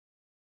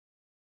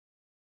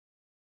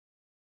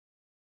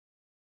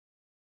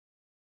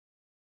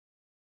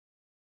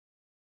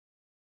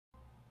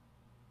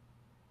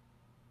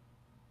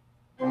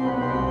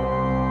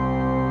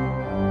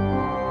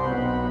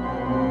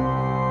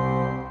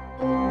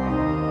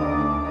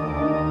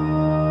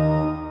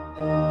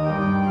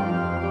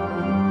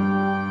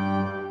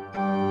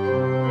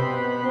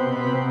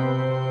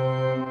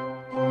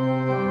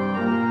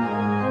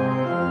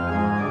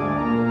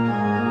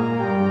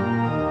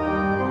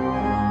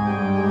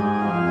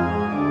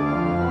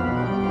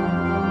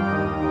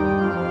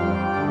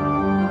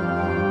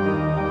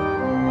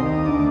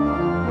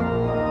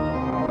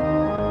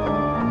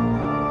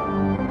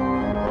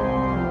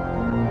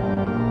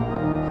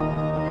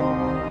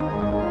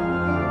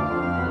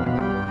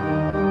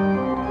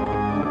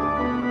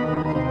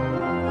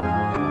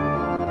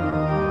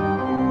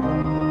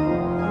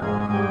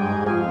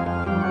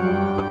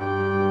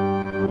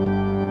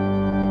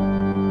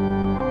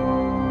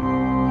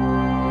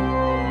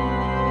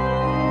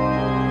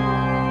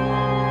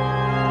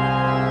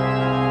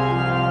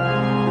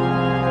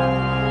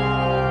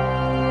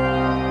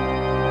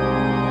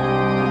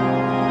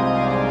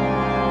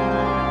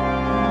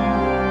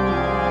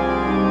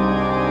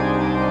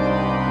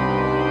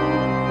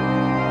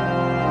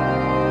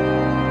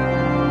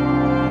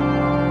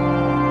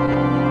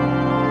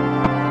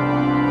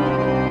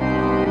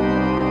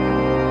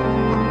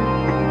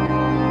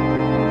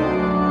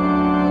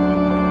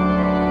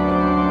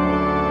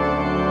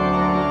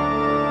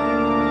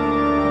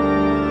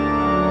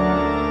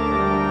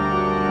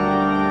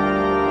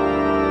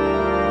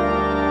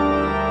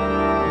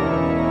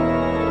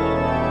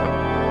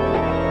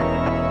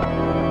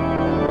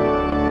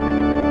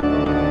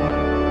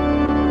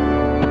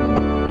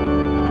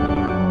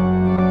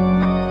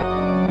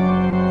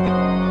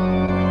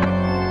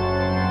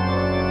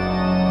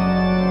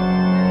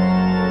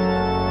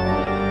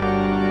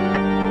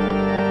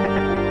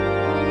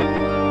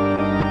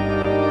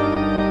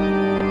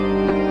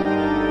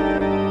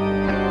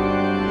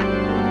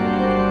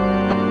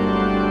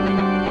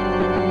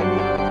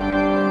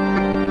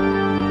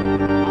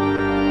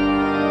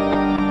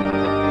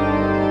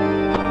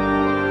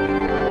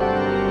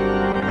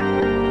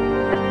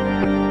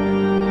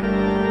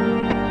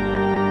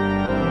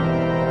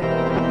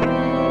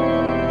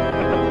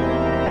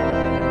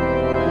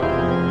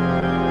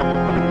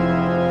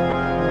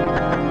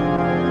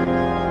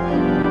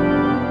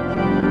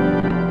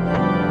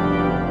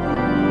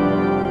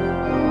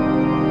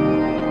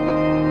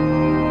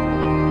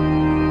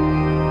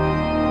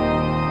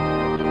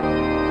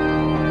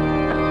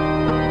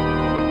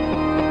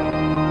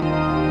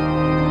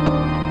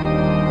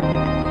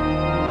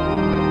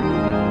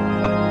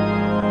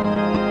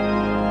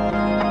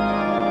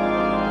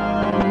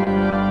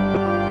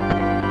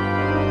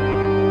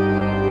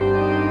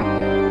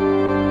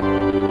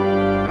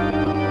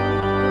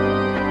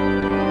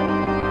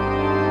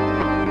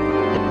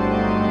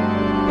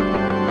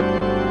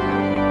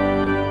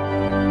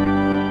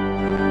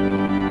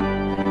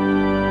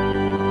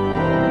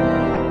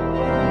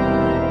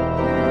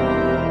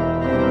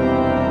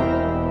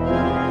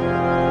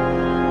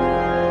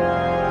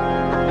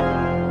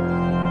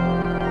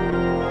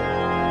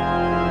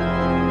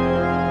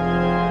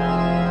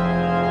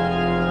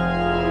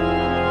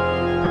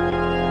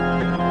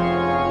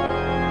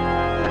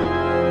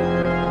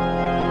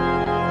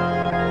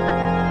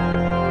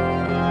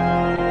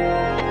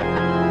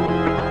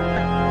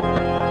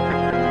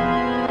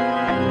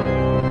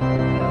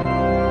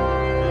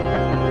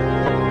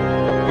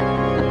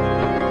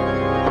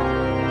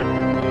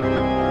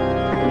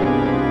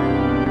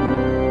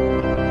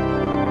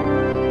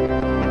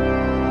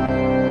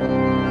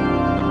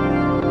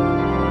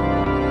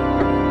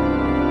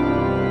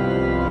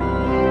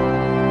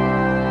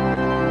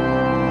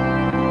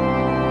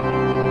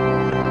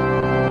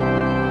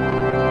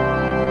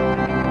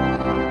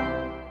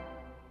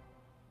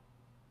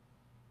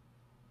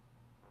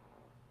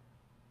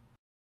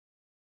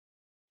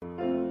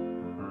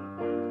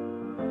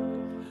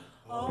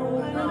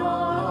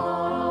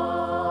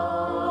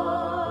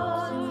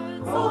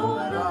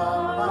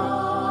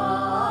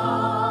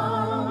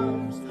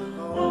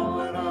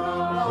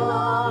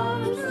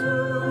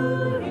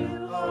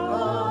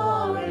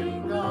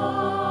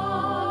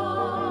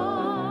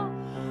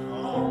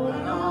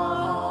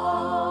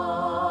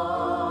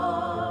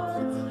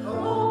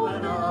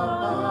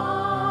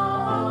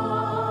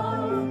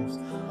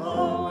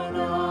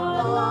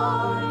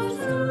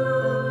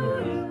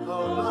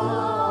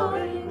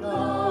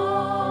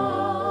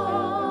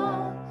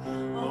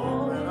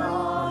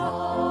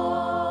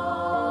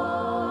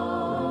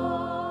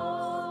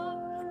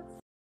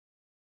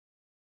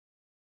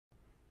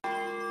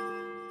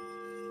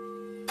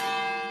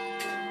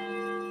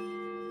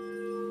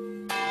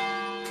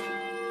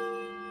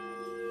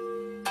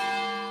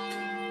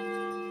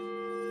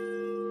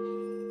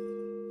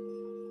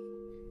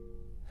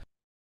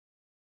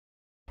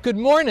Good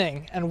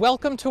morning and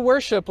welcome to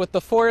worship with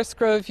the Forest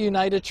Grove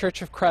United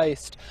Church of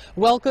Christ.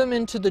 Welcome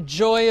into the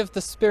joy of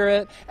the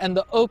Spirit and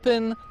the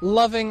open,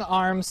 loving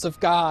arms of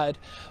God.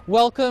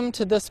 Welcome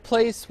to this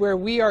place where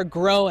we are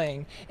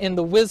growing in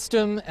the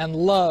wisdom and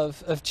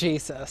love of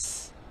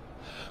Jesus.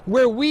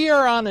 Where we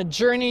are on a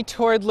journey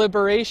toward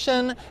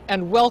liberation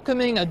and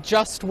welcoming a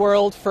just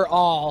world for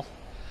all.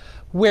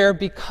 Where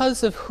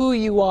because of who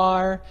you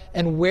are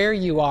and where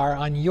you are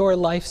on your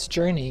life's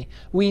journey,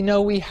 we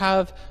know we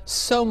have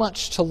so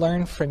much to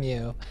learn from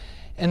you.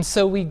 And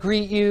so we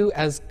greet you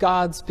as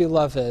God's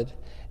beloved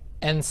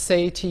and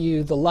say to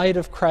you, the light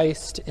of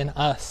Christ in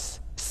us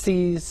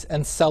sees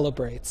and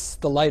celebrates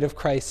the light of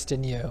Christ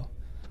in you.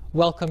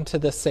 Welcome to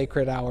this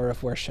sacred hour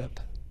of worship.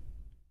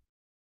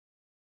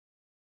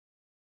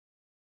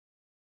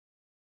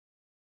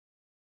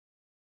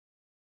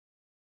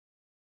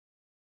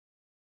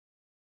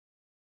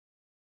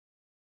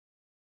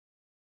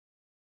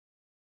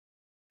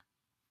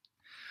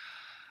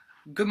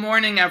 Good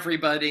morning,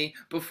 everybody.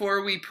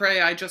 Before we pray,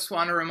 I just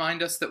want to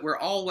remind us that we're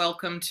all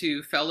welcome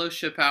to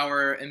Fellowship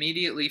Hour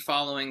immediately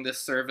following this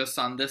service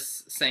on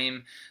this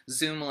same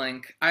Zoom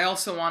link. I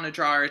also want to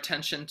draw our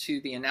attention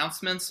to the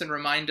announcements and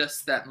remind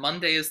us that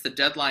Monday is the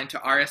deadline to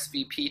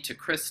RSVP to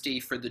Christie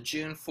for the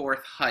June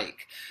 4th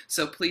hike.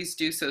 So please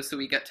do so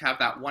we get to have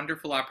that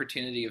wonderful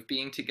opportunity of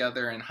being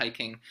together and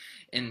hiking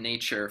in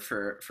nature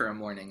for a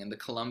morning in the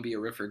Columbia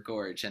River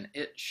Gorge. And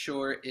it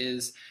sure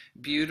is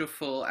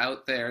beautiful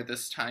out there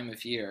this time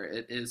of year.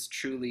 It is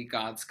truly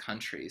God's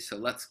country, so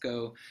let's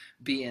go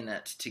be in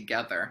it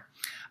together.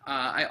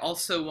 I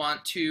also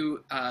want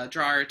to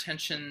draw our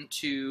attention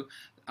to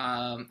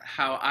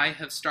how I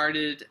have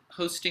started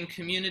hosting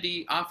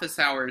community office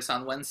hours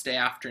on Wednesday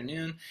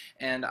afternoon,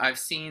 and I've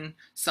seen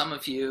some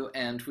of you,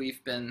 and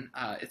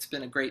it's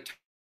been a great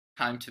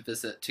time to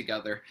visit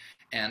together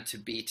and to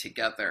be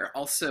together.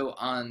 Also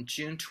on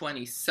June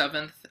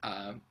 27th,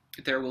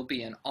 there will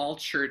be an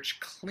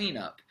all-church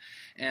cleanup.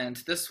 And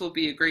this will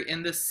be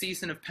in this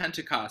season of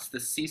Pentecost,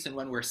 this season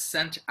when we're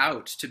sent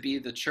out to be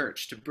the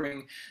church, to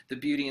bring the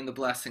beauty and the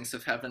blessings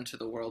of heaven to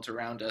the world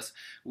around us.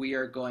 We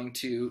are going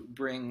to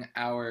bring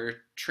our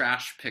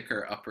trash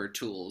picker-upper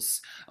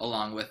tools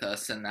along with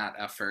us in that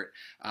effort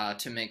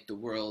to make the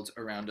world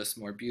around us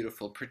more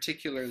beautiful,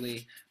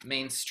 particularly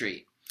Main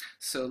Street.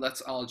 So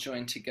let's all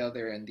join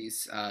together in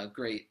these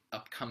great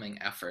upcoming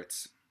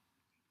efforts.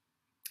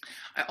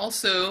 I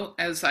also,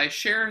 as I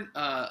share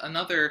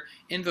another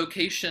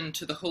invocation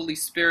to the Holy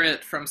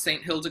Spirit from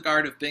St.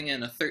 Hildegard of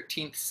Bingen, a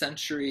 13th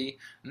century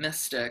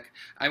mystic,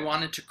 I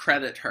wanted to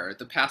credit her.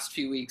 The past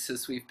few weeks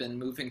as we've been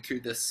moving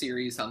through this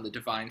series on the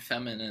Divine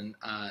Feminine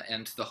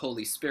and the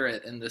Holy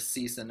Spirit in this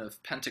season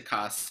of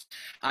Pentecost,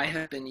 I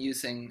have been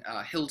using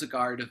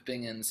Hildegard of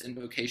Bingen's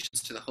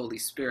invocations to the Holy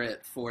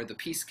Spirit for the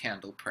peace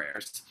candle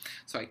prayers.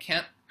 So I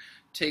can't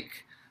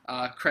take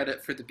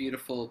credit for the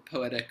beautiful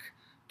poetic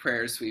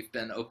prayers we've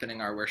been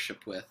opening our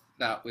worship with.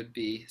 That would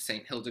be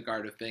St.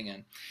 Hildegard of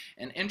Bingen.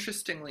 And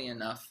interestingly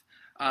enough,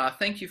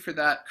 thank you for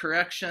that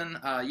correction.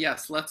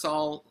 Yes, let's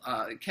all,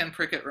 Ken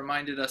Prickett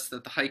reminded us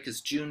that the hike is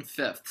June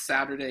 5th.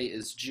 Saturday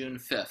is June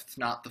 5th,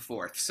 not the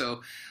 4th.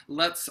 So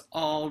let's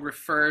all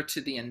refer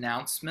to the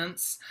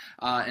announcements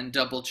and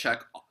double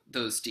check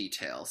those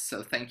details.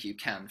 So thank you,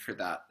 Ken, for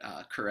that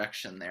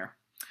correction there.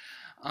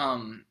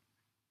 I'm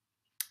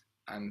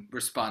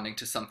responding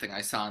to something I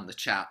saw in the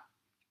chat.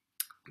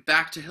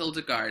 Back to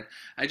Hildegard,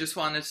 I just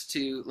wanted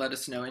to let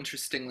us know,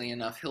 interestingly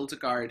enough,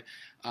 Hildegard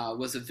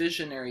was a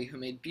visionary who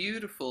made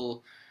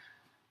beautiful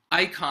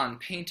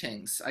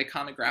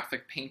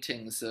iconographic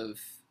paintings of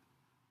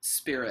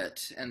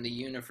spirit and the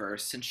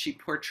universe, and she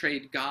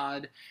portrayed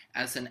God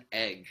as an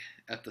egg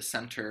at the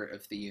center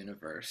of the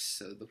universe,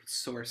 so the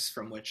source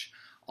from which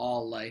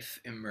all life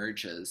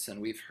emerges.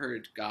 And we've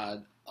heard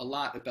a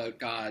lot about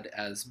God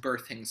as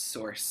birthing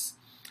source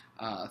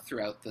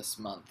throughout this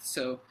month.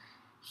 So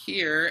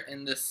here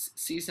in this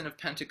season of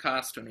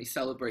Pentecost, when we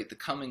celebrate the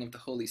coming of the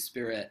Holy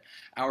Spirit,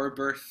 our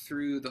birth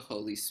through the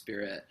Holy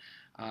Spirit,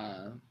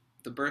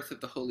 the birth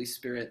of the Holy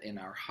Spirit in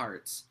our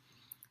hearts,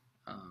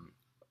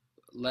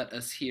 let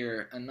us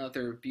hear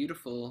another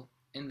beautiful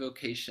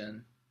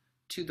invocation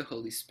to the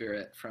Holy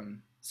Spirit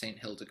from St.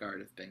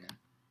 Hildegard of Bingen.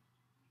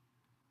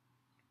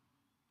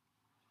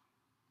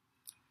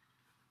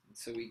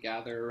 So we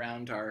gather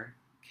around our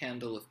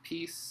candle of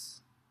peace.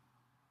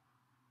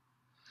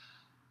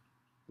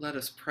 Let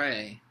us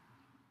pray.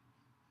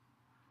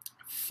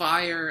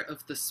 Fire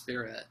of the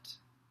Spirit,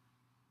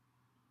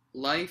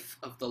 life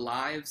of the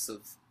lives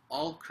of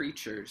all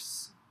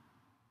creatures,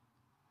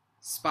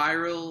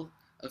 spiral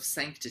of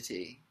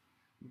sanctity,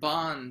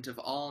 bond of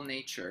all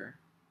nature,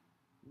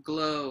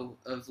 glow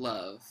of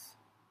love,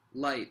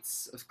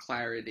 lights of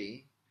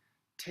clarity,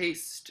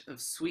 taste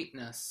of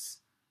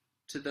sweetness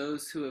to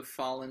those who have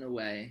fallen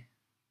away,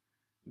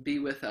 be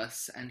with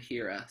us and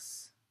hear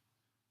us.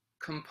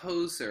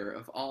 Composer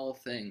of all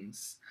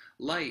things,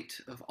 light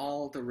of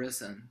all the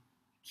risen,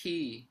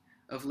 key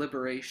of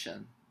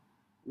liberation,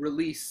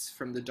 release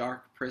from the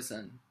dark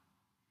prison,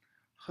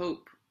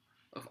 hope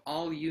of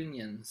all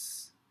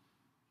unions,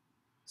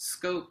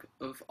 scope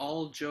of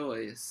all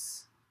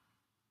joys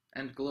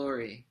and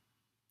glory,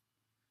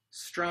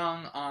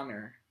 strong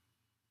honor,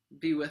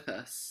 be with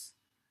us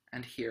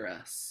and hear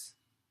us.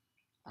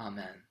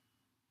 Amen.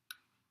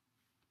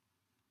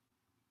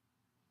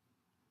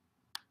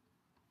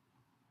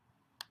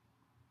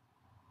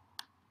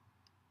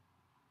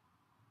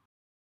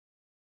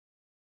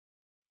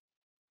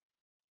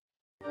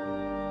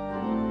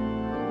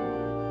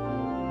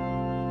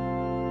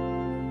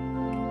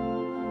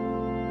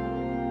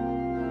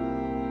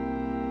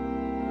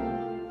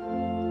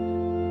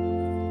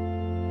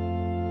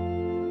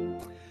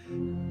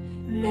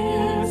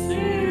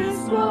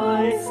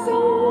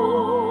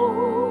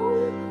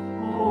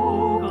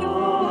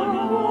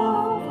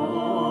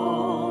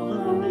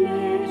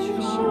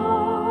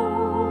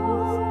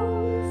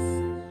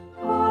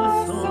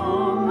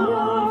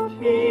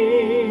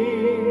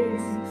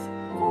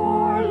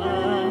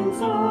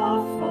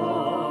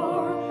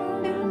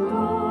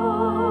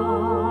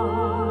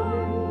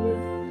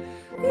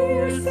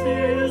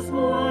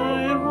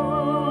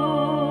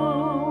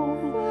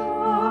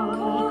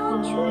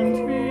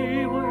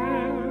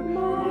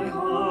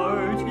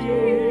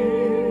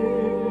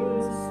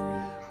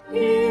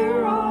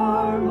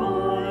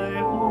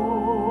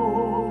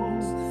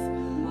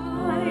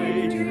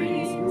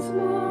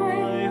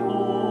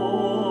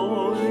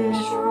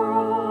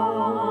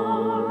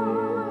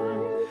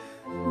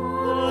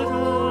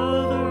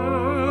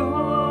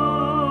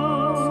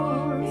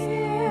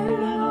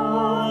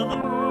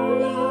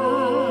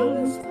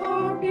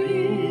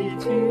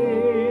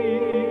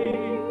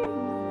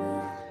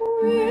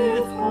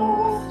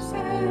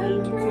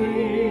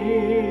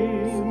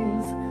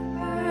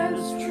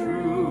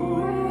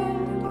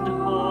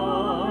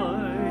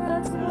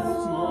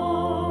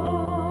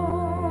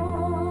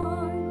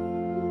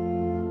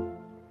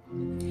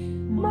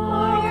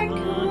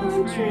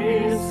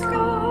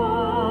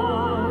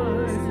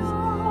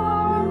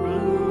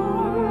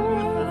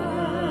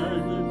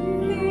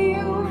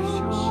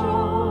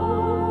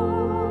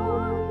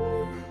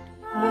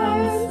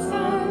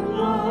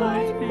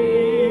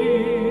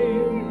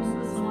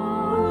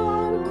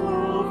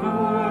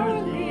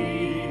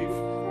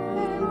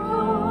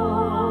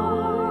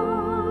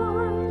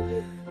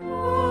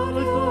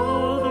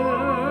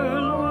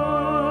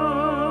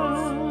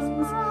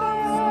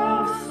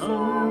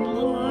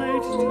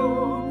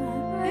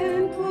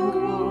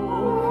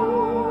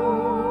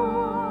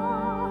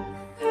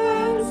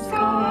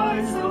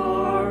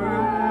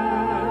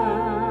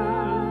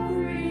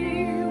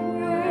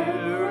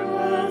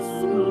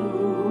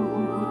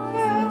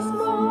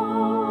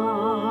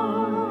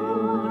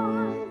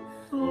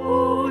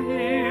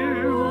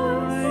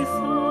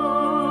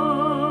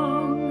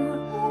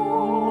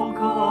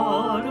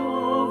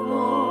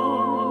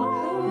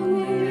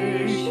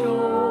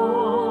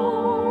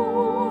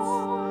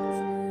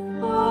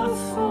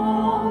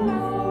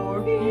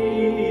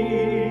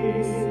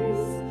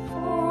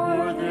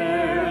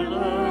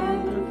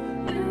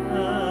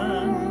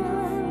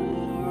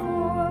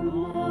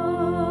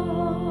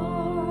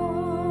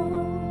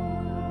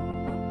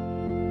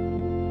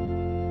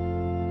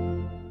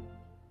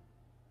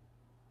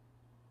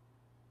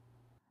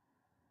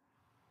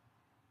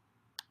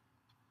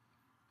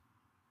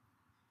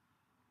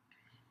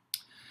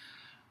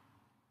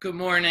 Good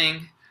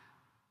morning.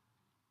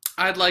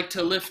 I'd like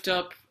to lift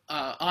up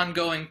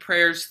ongoing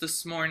prayers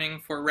this morning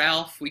for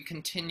Ralph. We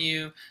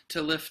continue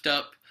to lift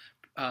up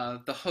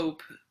the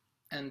hope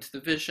and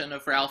the vision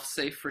of Ralph's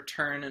safe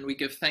return, and we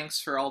give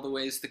thanks for all the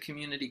ways the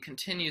community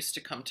continues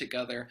to come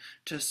together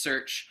to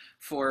search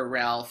for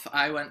Ralph.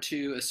 I went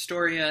to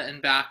Astoria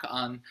and back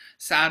on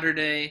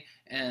Saturday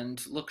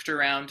and looked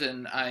around,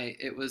 and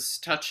it was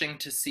touching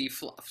to see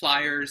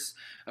flyers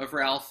of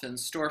Ralph in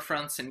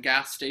storefronts and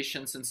gas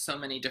stations and so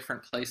many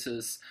different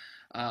places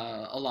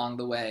along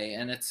the way.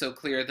 And it's so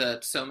clear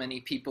that so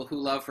many people who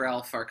love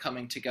Ralph are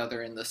coming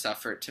together in this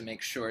effort to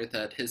make sure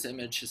that his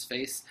image, his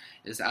face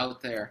is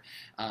out there,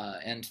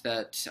 and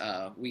that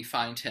we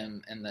find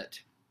him and that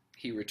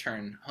he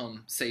return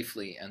home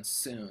safely and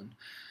soon.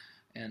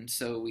 And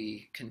so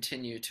we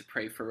continue to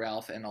pray for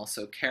Ralph and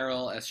also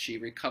Carol as she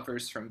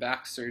recovers from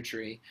back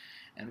surgery,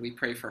 and we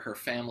pray for her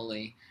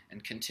family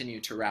and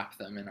continue to wrap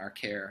them in our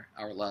care,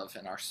 our love,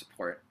 and our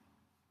support.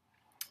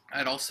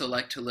 I'd also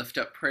like to lift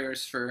up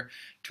prayers for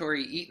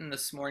Tori Eaton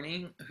this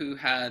morning, who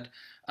had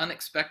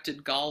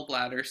unexpected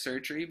gallbladder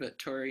surgery, but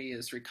Tori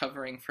is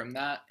recovering from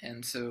that,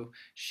 and so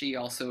she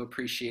also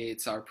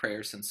appreciates our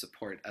prayers and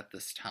support at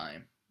this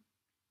time.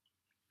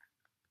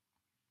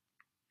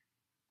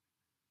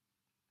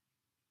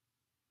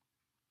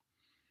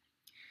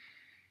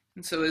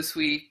 And so as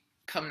we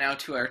come now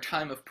to our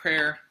time of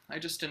prayer, I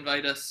just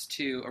invite us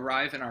to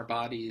arrive in our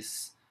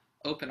bodies,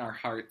 open our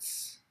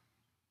hearts,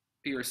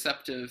 be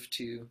receptive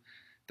to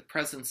the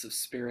presence of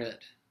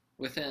Spirit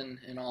within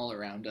and all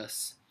around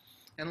us.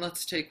 And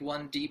let's take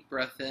one deep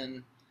breath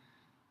in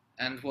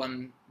and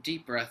one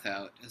deep breath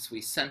out as we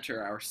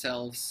center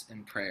ourselves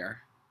in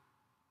prayer.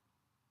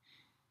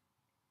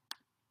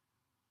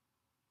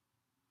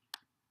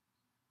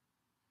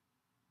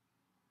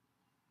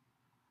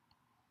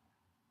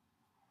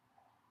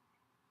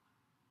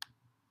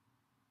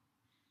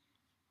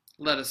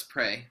 Let us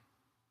pray.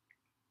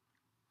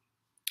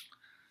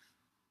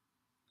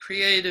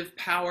 Creative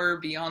power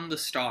beyond the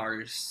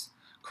stars,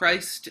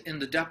 Christ in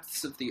the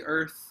depths of the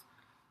earth,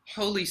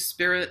 Holy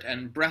Spirit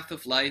and breath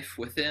of life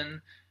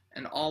within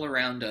and all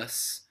around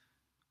us,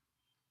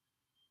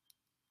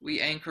 we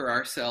anchor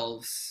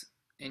ourselves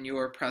in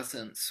your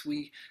presence.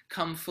 We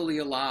come fully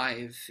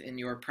alive in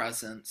your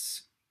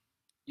presence,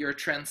 your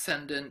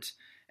transcendent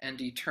and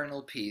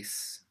eternal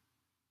peace,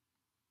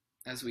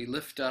 as we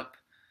lift up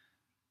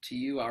to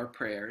you our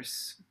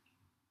prayers.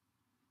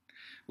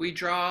 We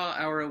draw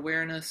our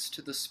awareness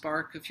to the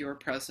spark of your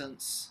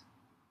presence,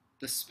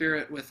 the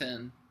Spirit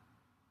within.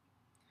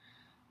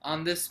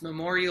 On this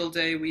Memorial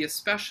Day, we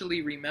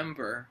especially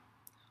remember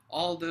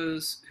all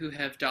those who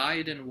have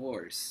died in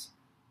wars.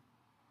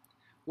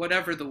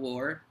 Whatever the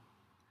war,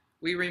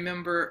 we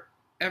remember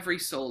every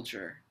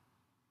soldier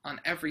on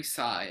every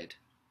side,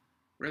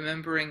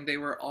 remembering they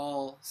were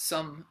all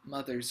some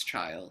mother's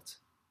child.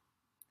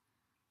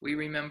 We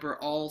remember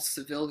all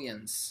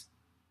civilians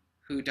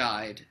who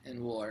died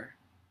in war.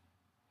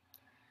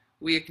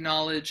 We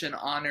acknowledge and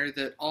honor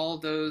that all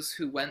those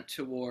who went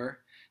to war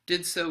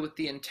did so with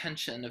the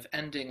intention of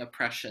ending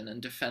oppression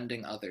and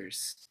defending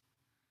others.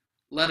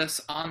 Let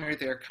us honor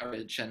their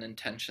courage and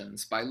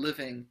intentions by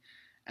living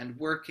and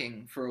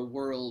working for a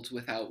world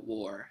without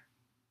war.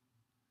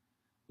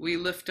 We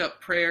lift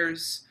up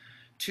prayers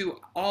to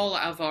all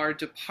of our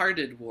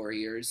departed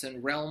warriors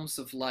in realms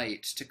of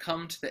light to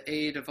come to the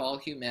aid of all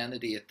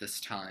humanity at this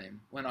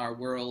time when our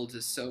world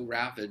is so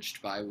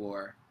ravaged by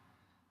war,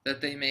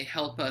 that they may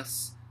help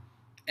us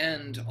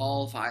end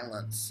all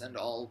violence and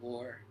all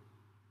war.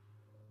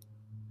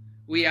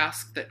 We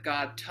ask that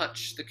God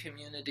touch the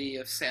community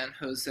of San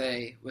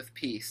Jose with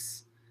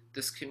peace,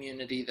 this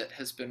community that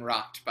has been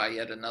rocked by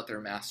yet another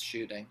mass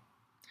shooting.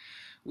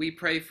 We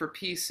pray for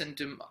peace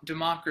and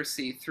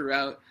democracy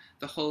throughout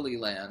the Holy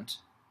Land,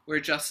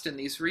 where just in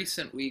these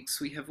recent weeks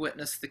we have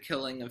witnessed the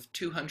killing of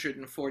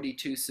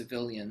 242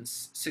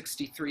 civilians,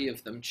 63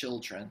 of them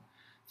children,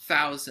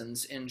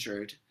 thousands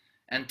injured,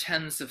 and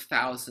tens of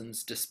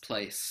thousands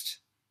displaced.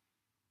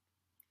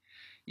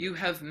 You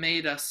have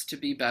made us to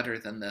be better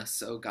than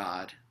this, O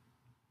God,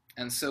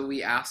 and so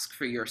we ask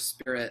for your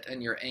Spirit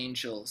and your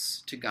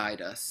angels to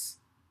guide us.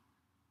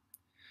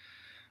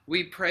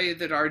 We pray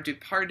that our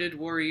departed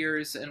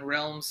warriors in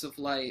realms of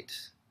light,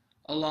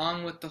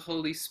 along with the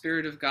Holy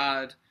Spirit of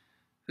God,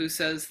 who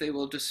says they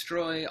will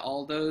destroy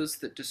all those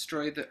that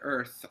destroy the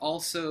earth,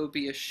 also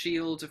be a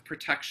shield of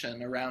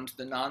protection around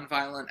the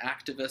nonviolent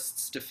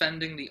activists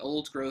defending the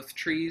old-growth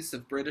trees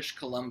of British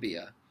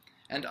Columbia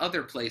and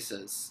other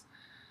places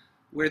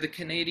where the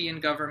Canadian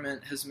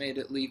government has made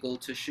it legal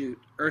to shoot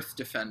earth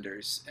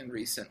defenders in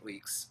recent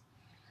weeks.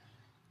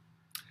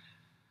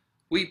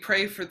 We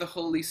pray for the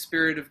Holy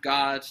Spirit of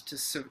God to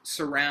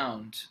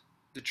surround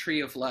the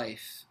tree of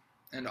life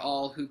and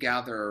all who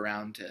gather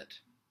around it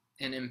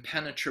in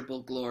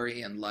impenetrable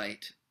glory and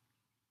light.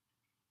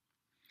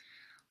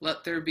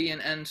 Let there be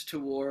an end to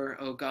war,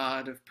 O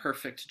God of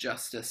perfect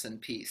justice and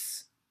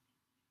peace,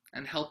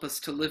 and help us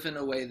to live in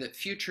a way that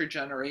future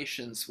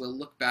generations will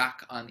look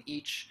back on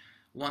each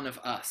one of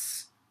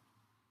us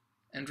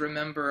and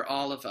remember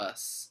all of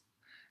us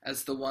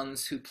as the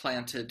ones who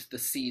planted the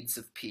seeds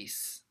of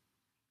peace.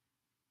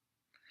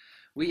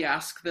 We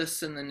ask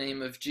this in the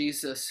name of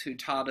Jesus, who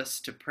taught us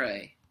to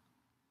pray,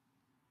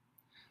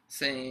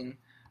 saying,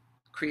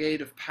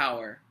 Creative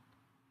Power,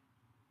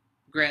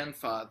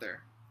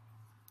 Grandfather,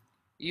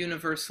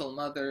 Universal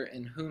Mother,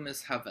 in whom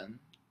is heaven,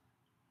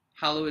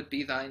 hallowed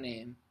be thy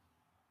name.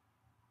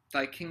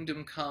 Thy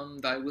kingdom come,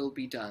 thy will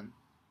be done,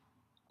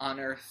 on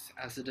earth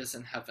as it is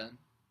in heaven.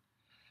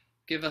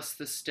 Give us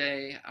this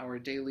day our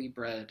daily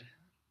bread,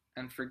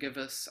 and forgive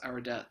us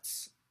our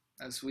debts,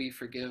 as we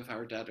forgive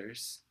our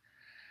debtors.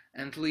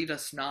 And lead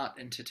us not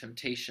into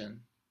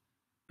temptation,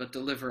 but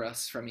deliver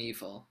us from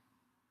evil.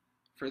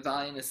 For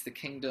thine is the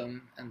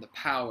kingdom, and the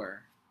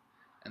power,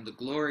 and the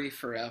glory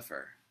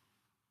forever.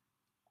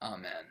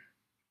 Amen.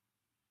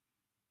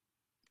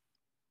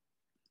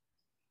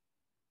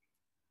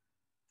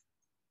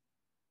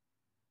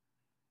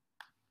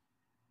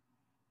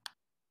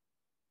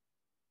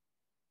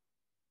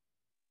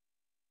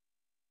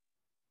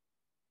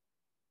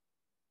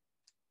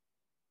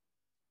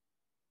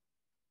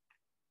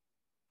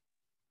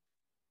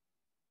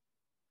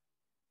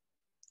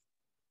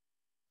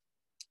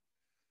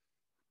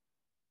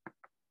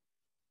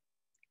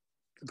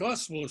 The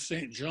Gospel of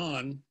St.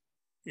 John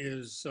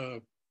is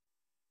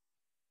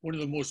one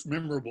of the most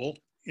memorable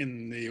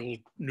in the Old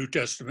New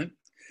Testament.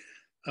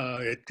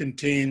 It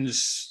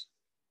contains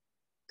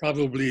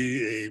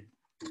probably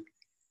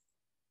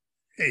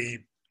a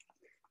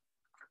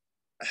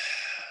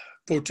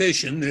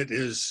quotation that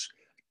is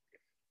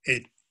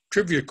a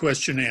trivia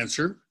question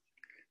answer.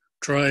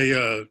 Try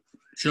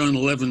John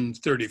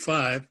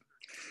 11:35,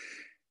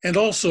 and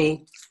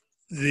also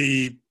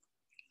the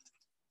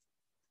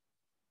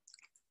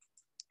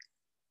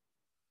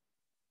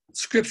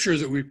scripture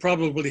that we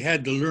probably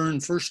had to learn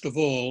first of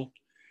all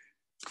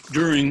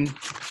during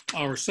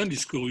our Sunday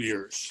school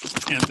years,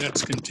 and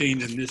that's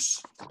contained in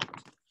this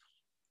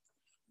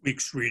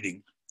week's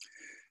reading.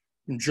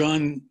 From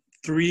John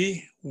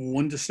 3,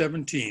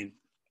 1-17.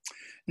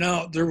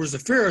 Now, there was a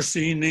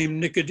Pharisee named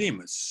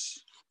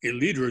Nicodemus, a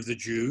leader of the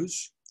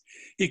Jews.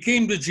 He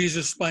came to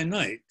Jesus by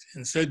night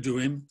and said to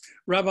him,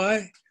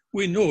 "Rabbi,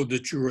 we know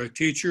that you are a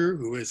teacher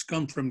who has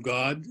come from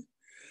God,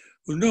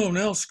 for no one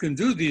else can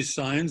do these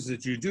signs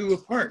that you do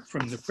apart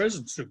from the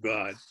presence of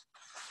God."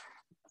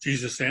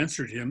 Jesus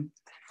answered him,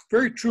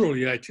 "Very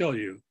truly, I tell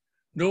you,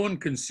 no one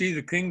can see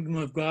the kingdom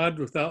of God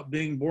without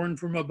being born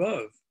from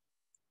above."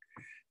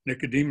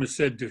 Nicodemus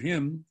said to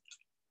him,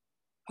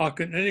 "How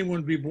can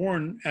anyone be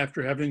born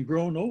after having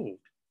grown old?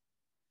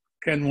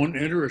 Can one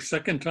enter a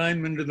second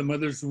time into the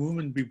mother's womb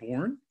and be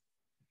born?"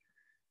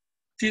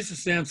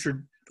 Jesus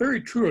answered, "Very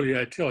truly,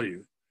 I tell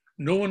you,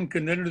 no one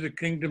can enter the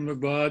kingdom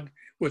of God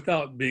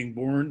without being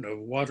born of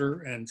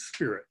water and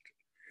spirit.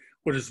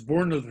 What is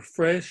born of the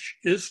flesh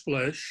is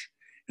flesh,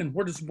 and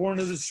what is born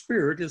of the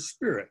spirit is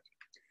spirit.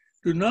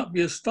 Do not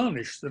be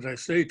astonished that I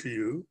say to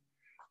you,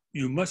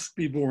 you must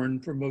be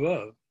born from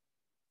above.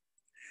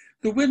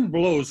 The wind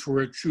blows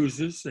where it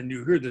chooses, and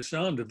you hear the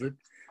sound of it,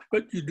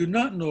 but you do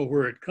not know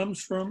where it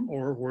comes from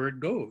or where it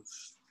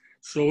goes.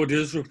 So it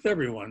is with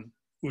everyone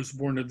who is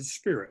born of the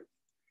Spirit."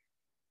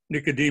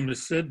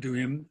 Nicodemus said to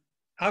him,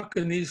 "How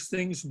can these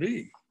things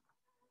be?"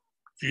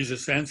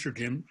 Jesus answered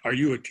him, "Are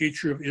you a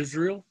teacher of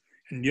Israel,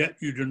 and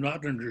yet you do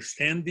not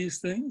understand these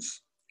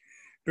things?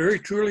 Very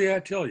truly I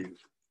tell you,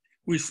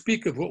 we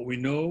speak of what we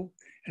know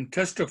and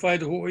testify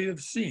to what we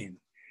have seen,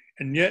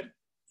 and yet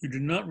you do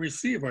not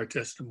receive our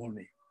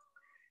testimony.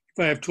 If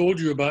I have told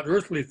you about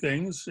earthly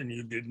things and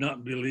you did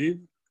not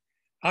believe,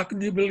 how can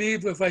you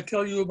believe if I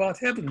tell you about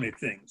heavenly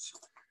things?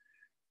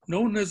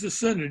 No one has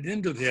ascended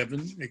into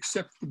heaven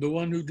except for the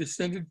one who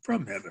descended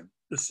from heaven,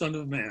 the Son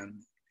of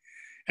Man.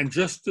 And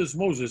just as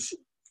Moses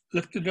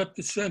lifted up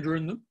the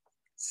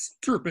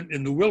serpent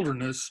in the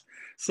wilderness,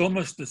 so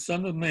must the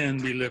Son of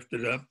Man be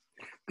lifted up,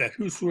 that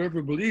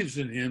whosoever believes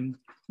in him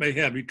may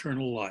have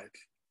eternal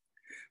life.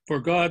 For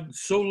God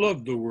so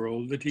loved the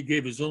world that he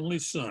gave his only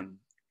Son,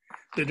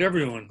 that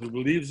everyone who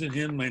believes in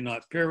him may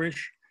not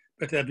perish,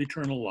 but have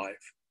eternal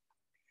life.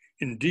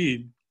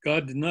 Indeed,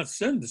 God did not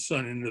send the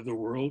Son into the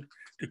world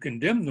to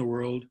condemn the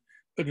world,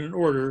 but in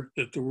order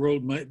that the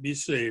world might be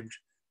saved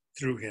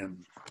through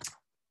him."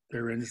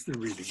 There ends the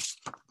reading.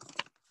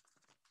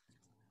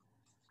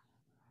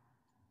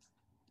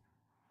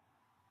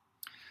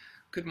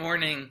 Good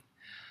morning.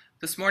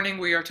 This morning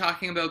we are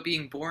talking about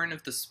being born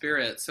of the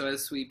Spirit. So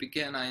as we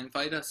begin, I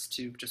invite us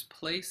to just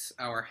place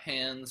our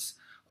hands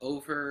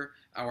over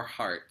our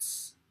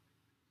hearts.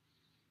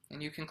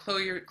 And you can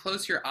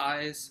close your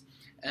eyes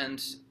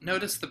and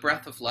notice the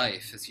breath of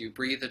life as you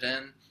breathe it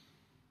in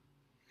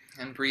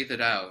and breathe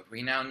it out.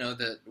 We now know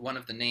that one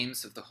of the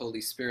names of the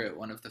Holy Spirit,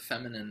 one of the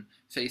feminine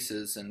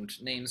faces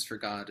and names for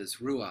God, is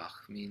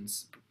Ruach,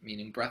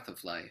 meaning breath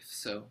of life.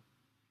 So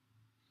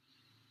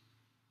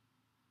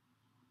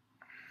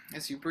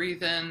as you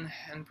breathe in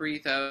and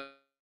breathe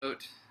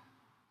out,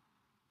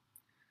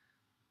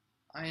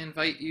 I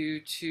invite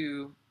you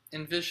to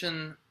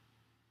envision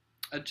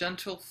a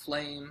gentle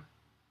flame,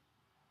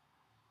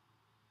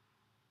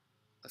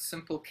 a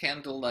simple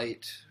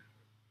candlelight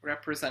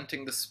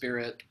representing the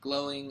Spirit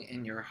glowing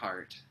in your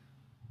heart.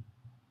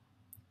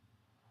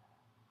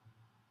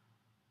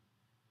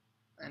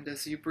 And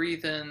as you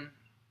breathe in,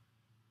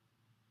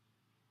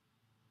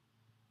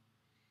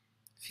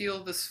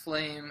 feel this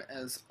flame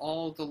as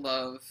all the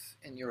love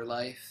in your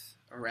life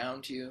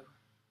around you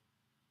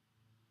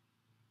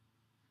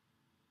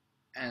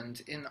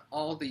and in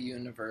all the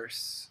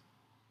universe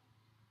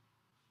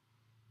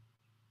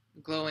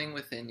glowing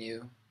within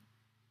you,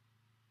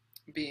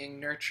 being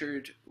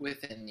nurtured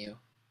within you.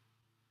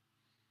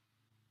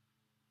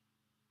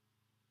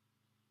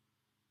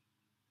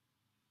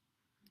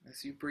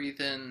 As you breathe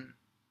in,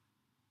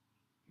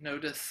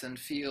 notice and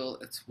feel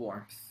its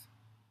warmth.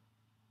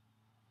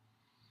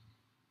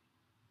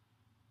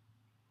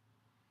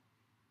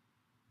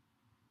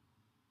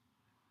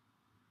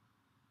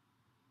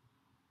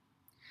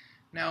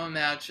 Now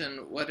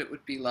imagine what it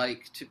would be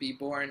like to be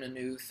born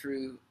anew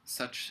through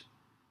such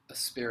a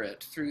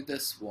spirit, through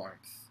this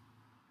warmth,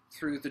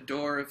 through the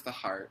door of the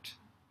heart,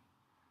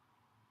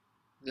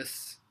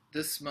 this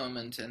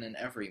moment and in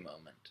every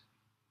moment.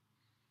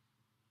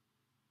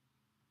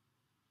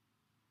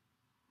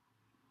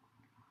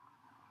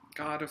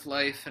 God of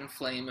life and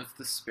flame of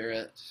the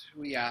Spirit,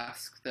 we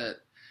ask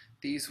that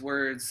these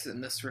words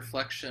and this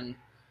reflection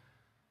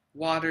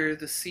water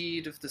the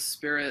seed of the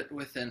Spirit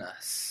within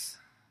us,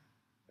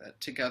 that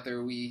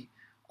together we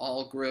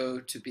all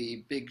grow to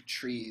be big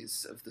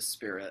trees of the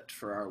Spirit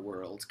for our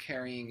world,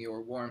 carrying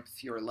your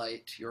warmth, your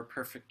light, your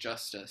perfect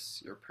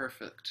justice, your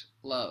perfect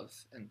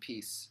love and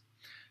peace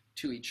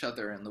to each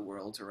other and the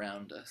world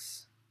around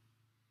us.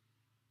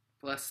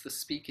 Bless the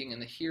speaking and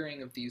the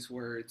hearing of these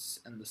words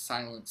and the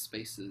silent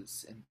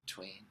spaces in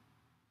between.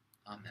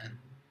 Amen.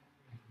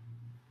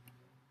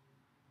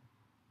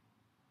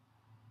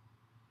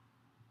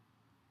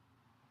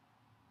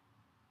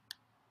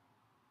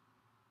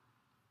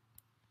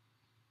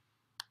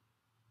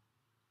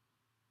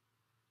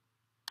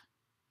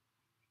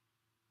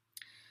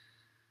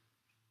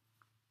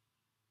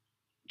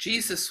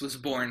 Jesus was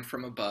born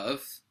from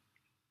above.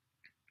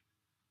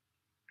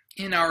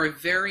 In our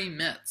very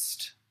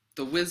midst,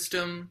 the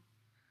wisdom,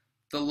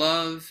 the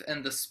love,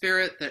 and the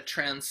spirit that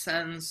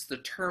transcends the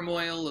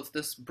turmoil of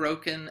this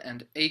broken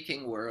and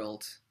aching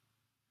world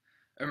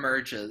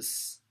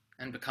emerges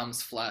and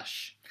becomes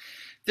flesh.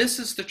 This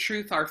is the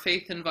truth our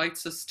faith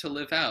invites us to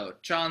live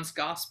out. John's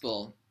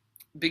Gospel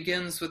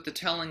begins with the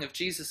telling of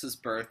Jesus'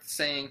 birth,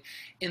 saying,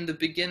 "In the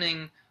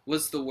beginning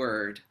was the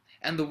Word,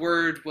 and the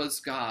Word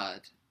was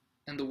God,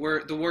 and the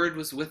Word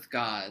was with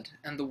God,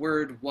 and the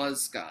Word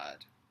was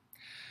God."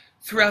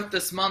 Throughout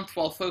this month,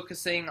 while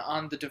focusing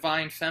on the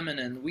divine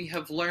feminine, we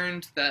have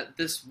learned that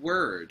this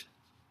Word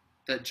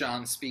that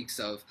John speaks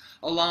of,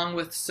 along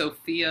with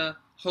Sophia,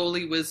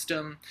 Holy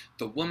Wisdom,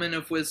 the Woman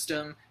of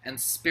Wisdom,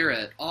 and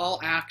Spirit, all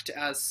act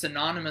as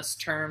synonymous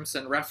terms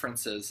and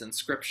references in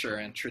Scripture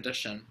and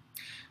tradition.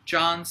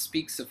 John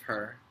speaks of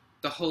her,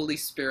 the Holy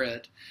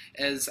Spirit,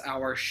 as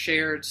our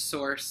shared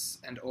source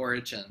and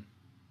origin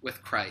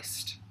with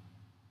Christ.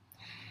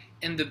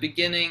 In the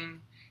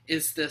beginning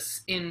is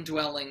this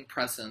indwelling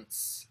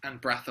presence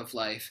and breath of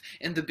life.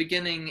 In the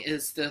beginning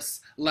is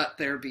this let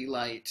there be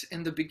light.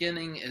 In the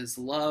beginning is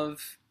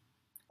love,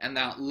 and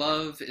that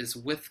love is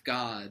with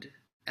God,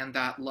 and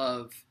that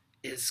love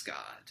is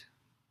God.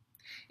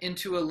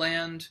 Into a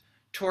land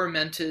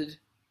tormented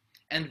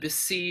and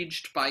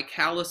besieged by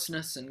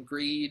callousness and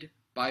greed,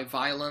 by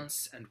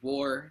violence and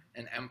war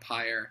and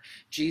empire,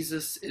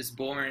 Jesus is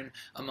born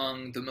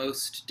among the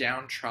most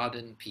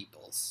downtrodden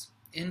peoples.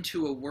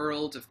 Into a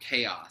world of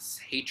chaos,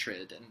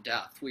 hatred, and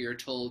death, we are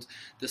told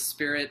the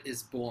Spirit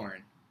is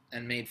born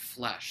and made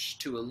flesh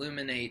to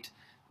illuminate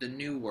the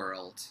new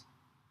world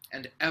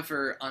and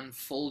ever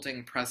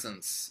unfolding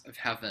presence of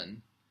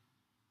heaven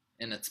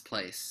in its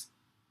place.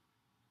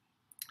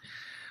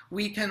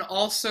 We can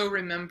also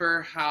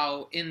remember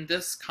how, in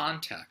this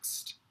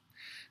context,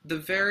 the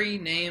very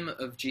name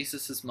of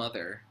Jesus'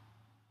 mother,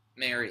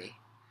 Mary,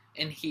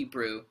 in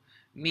Hebrew,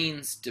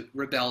 means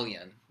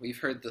rebellion. We've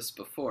heard this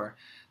before.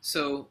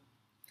 So,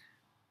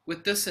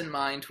 with this in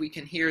mind, we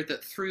can hear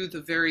that through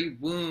the very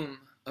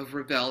womb of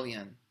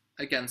rebellion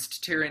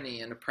against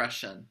tyranny and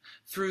oppression,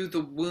 through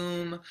the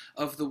womb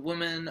of the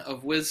woman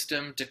of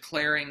wisdom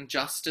declaring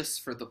justice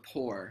for the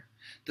poor,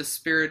 the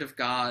Spirit of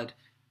God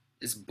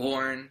is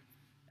born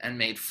and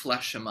made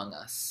flesh among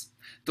us.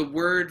 The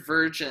word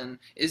virgin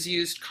is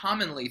used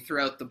commonly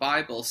throughout the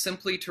Bible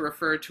simply to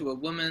refer to a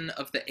woman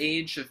of the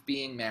age of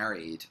being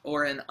married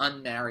or an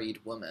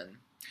unmarried woman.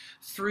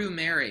 Through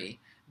Mary,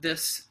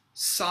 this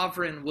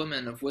sovereign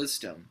woman of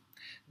wisdom,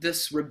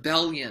 this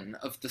rebellion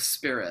of the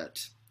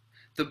Spirit,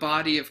 the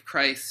body of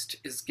Christ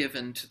is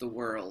given to the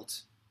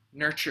world,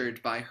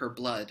 nurtured by her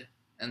blood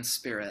and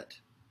Spirit.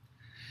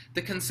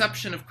 The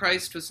conception of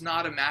Christ was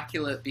not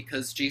immaculate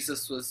because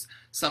Jesus was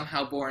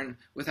somehow born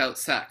without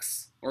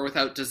sex or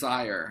without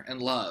desire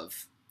and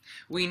love.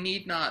 We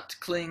need not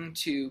cling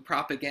to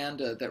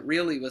propaganda that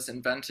really was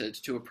invented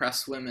to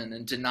oppress women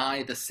and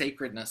deny the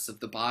sacredness of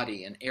the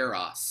body and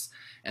eros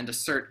and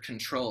assert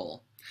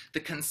control. The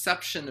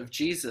conception of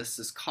Jesus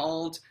is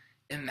called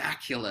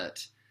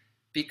immaculate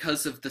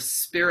because of the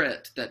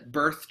Spirit that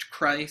birthed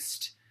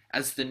Christ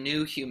as the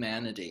new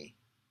humanity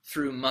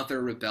through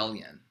mother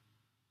rebellion.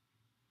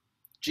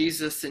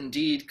 Jesus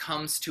indeed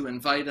comes to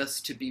invite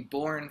us to be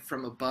born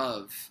from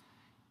above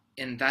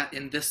in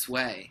this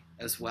way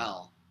as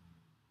well.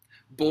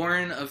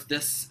 Born of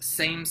this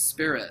same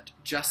Spirit,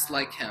 just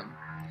like him.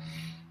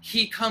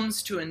 He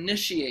comes to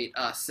initiate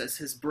us as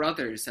his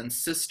brothers and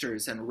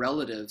sisters and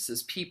relatives,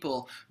 as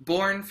people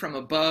born from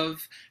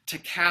above to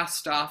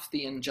cast off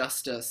the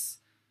injustice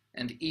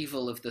and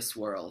evil of this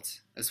world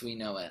as we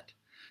know it,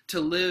 to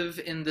live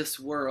in this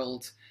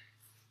world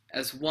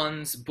as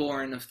ones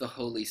born of the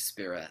Holy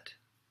Spirit.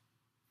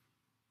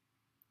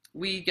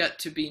 We get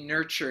to be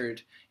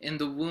nurtured in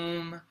the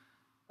womb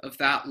of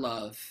that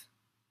love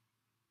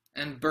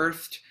and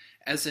birthed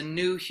as a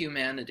new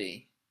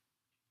humanity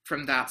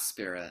from that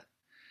Spirit.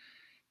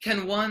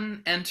 Can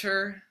one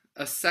enter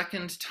a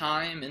second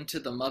time into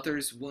the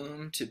mother's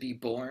womb to be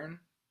born?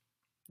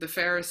 The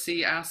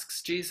Pharisee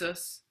asks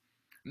Jesus,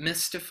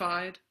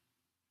 mystified.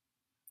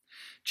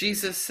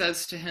 Jesus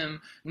says to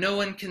him, no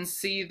one can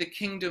see the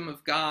kingdom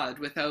of God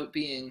without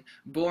being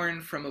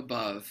born from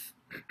above.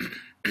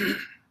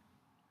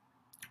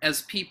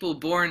 As people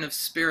born of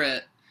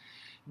Spirit,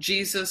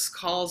 Jesus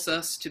calls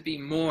us to be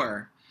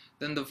more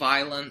than the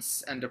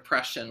violence and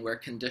oppression we're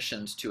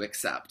conditioned to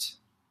accept.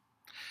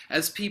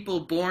 As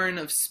people born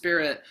of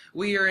Spirit,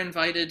 we are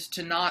invited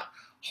to not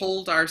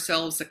hold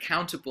ourselves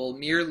accountable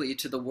merely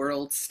to the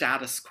world's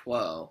status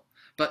quo,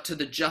 but to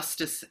the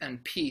justice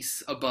and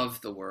peace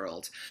above the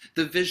world,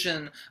 the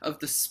vision of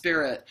the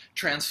Spirit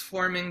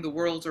transforming the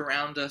world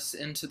around us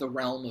into the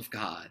realm of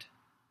God.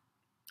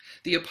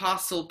 The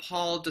Apostle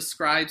Paul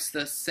describes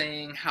this,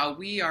 saying how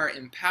we are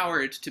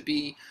empowered to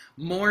be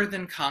more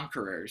than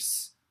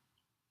conquerors.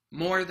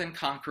 More than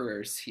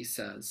conquerors, he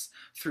says,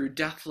 through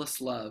deathless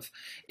love.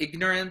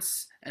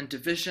 Ignorance and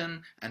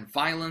division and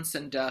violence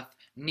and death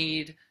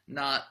need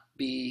not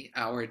be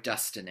our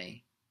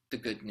destiny. the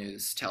good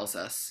news tells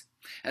us.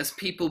 As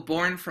people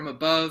born from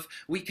above,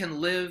 we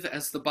can live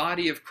as the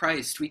body of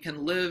Christ. We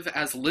can live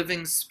as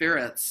living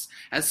spirits,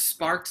 as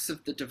sparks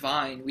of the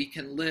divine. We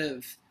can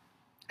live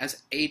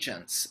as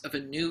agents of a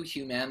new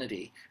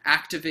humanity,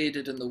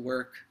 activated in the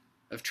work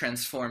of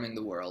transforming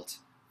the world.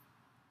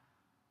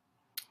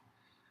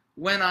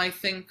 When I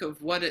think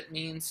of what it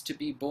means to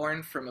be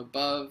born from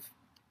above,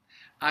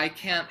 I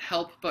can't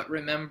help but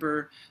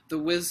remember the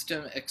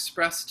wisdom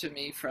expressed to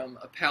me from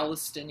a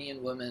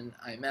Palestinian woman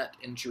I met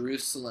in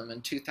Jerusalem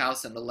in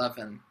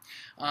 2011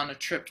 on a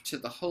trip to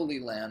the Holy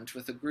Land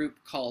with a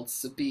group called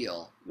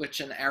Sabil,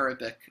 which in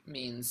Arabic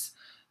means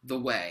the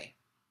way.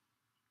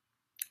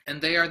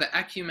 And they are the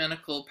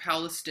Ecumenical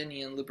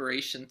Palestinian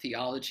Liberation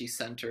Theology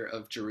Center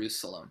of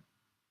Jerusalem.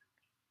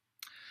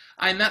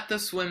 I met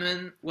this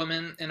woman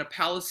in a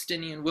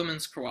Palestinian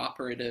women's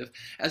cooperative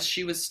as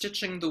she was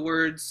stitching the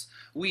words,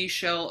 "We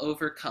shall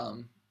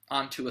overcome,"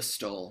 onto a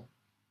stole.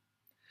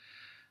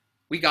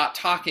 We got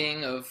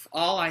talking of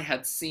all I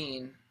had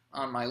seen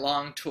on my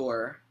long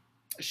tour.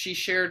 She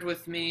shared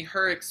with me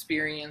her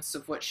experience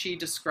of what she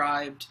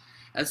described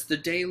as the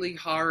daily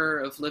horror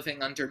of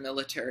living under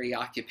military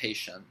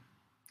occupation.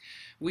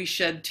 We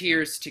shed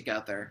tears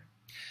together,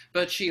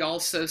 but she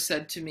also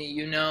said to me,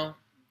 "You know,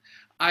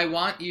 I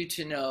want you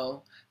to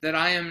know that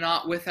I am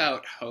not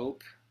without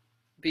hope,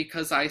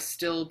 because I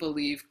still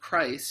believe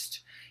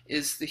Christ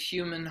is the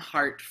human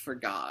heart for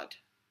God."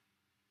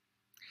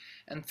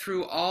 And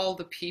through all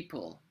the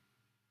people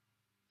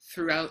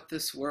throughout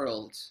this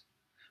world,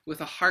 with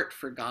a heart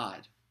for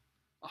God,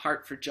 a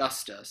heart for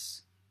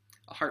justice,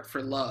 a heart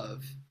for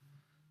love,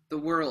 the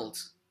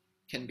world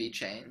can be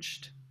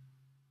changed.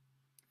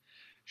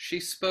 She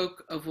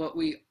spoke of what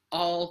we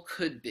all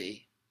could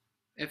be,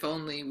 if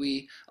only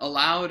we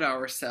allowed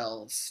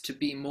ourselves to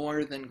be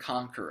more than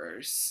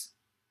conquerors.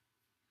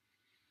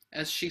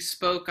 As she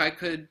spoke, I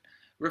could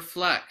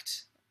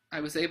reflect.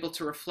 I was able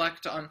to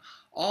reflect on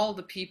all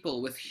the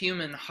people with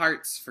human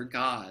hearts for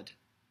God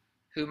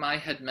whom I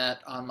had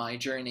met on my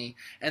journey,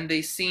 and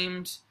they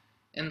seemed,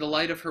 in the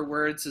light of her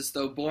words, as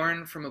though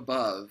born from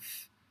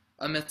above,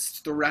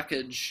 amidst the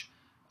wreckage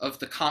of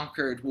the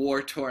conquered,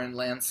 war-torn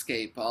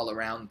landscape all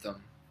around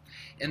them.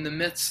 In the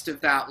midst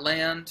of that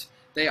land,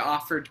 they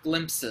offered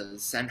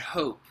glimpses and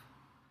hope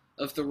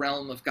of the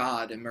realm of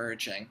God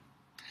emerging.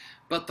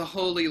 But the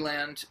Holy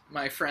Land,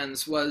 my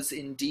friends, was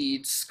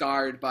indeed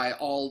scarred by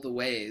all the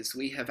ways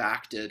we have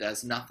acted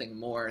as nothing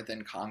more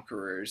than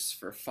conquerors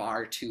for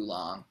far too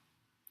long.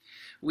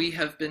 We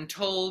have been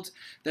told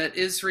that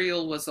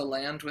Israel was a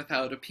land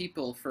without a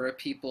people for a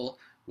people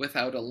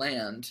without a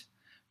land,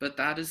 but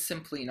that is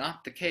simply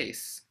not the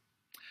case.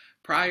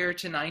 Prior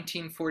to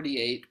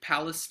 1948,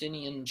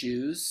 Palestinian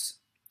Jews,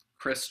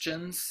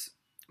 Christians,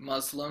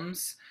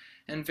 Muslims,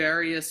 and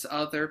various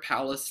other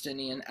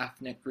Palestinian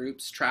ethnic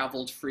groups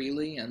traveled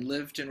freely and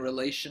lived in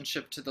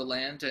relationship to the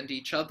land and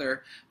each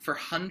other for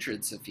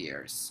hundreds of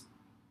years.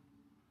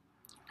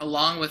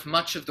 Along with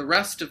much of the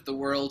rest of the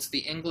world,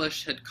 the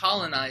English had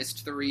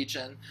colonized the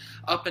region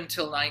up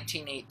until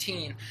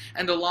 1918,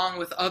 and along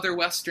with other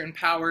Western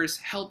powers,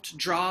 helped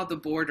draw the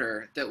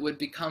border that would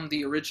become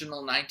the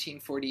original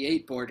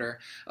 1948 border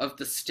of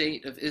the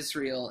State of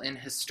Israel in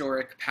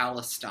historic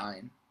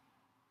Palestine.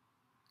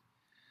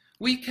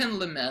 We can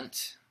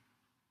lament,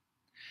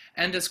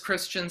 and as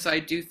Christians I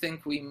do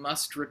think we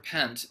must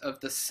repent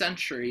of the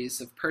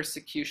centuries of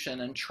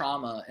persecution and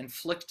trauma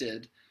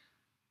inflicted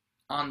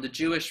on the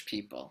Jewish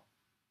people,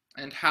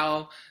 and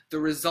how the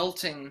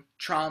resulting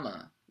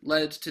trauma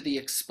led to the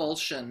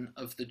expulsion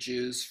of the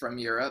Jews from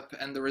Europe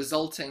and the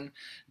resulting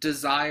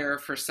desire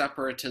for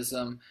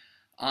separatism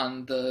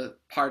on the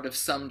part of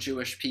some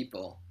Jewish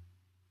people.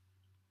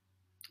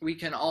 We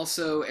can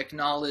also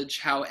acknowledge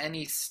how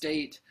any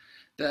state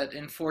that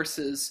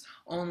enforces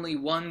only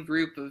one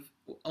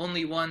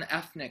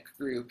ethnic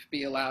group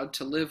be allowed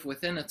to live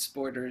within its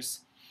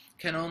borders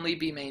can only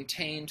be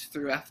maintained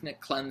through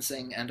ethnic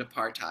cleansing and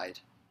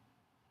apartheid.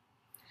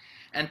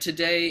 And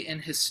today in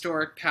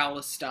historic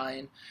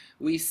Palestine,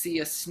 we see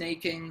a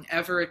snaking,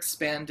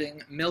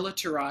 ever-expanding,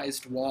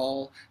 militarized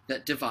wall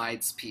that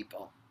divides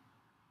people.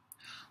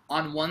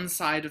 On one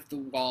side of the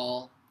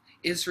wall,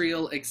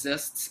 Israel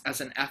exists as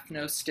an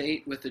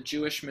ethno-state with a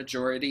Jewish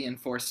majority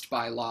enforced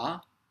by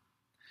law.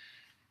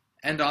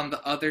 And on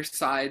the other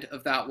side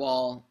of that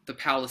wall, the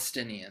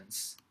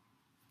Palestinians,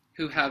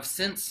 who have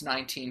since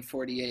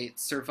 1948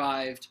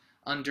 survived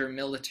under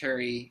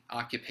military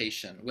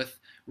occupation with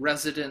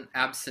resident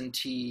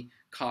absentee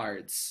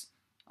cards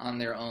on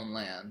their own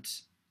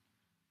land.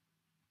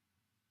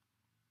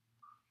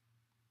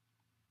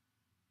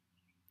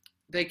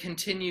 They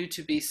continue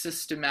to be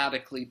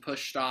systematically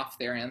pushed off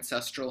their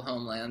ancestral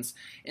homelands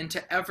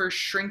into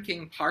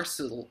ever-shrinking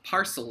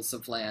parcels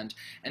of land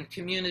and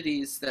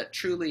communities that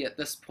truly at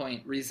this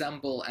point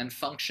resemble and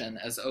function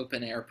as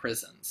open-air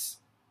prisons.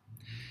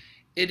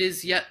 It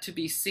is yet to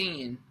be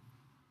seen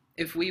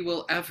if we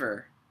will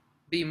ever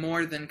be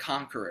more than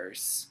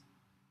conquerors.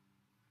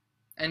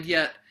 And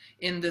yet,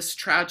 in this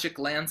tragic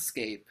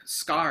landscape,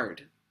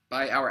 scarred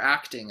by our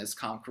acting as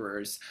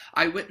conquerors.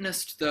 I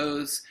witnessed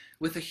those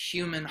with a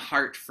human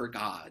heart for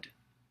God,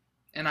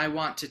 and I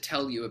want to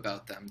tell you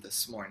about them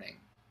this morning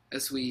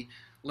as we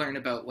learn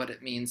about what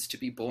it means to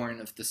be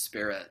born of the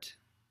Spirit.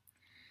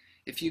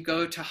 If you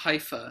go to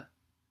Haifa,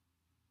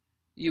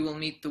 you will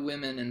meet the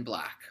women in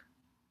black.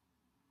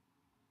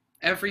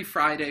 Every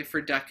Friday for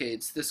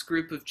decades, this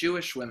group of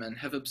Jewish women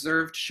have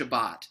observed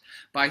Shabbat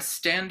by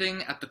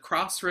standing at the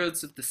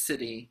crossroads of the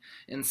city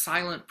in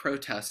silent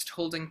protest,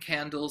 holding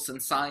candles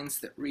and signs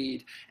that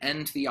read,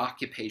 "End the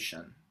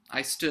occupation."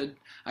 I stood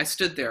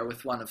there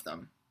with one of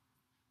them.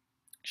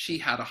 She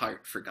had a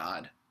heart for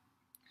God.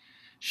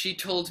 She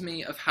told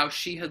me of how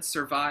she had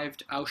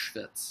survived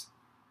Auschwitz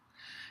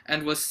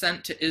and was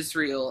sent to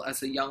Israel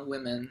as a young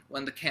woman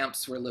when the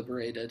camps were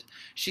liberated.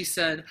 She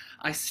said,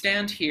 "I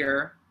stand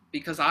here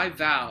because I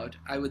vowed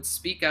I would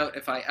speak out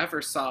if I ever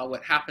saw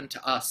what happened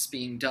to us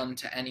being done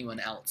to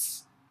anyone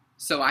else.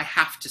 So I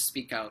have to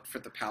speak out for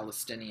the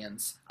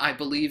Palestinians. I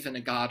believe in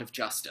a God of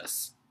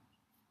justice."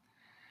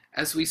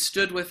 As we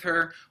stood with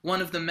her,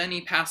 one of the many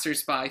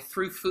passers-by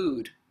threw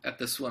food at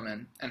this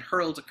woman and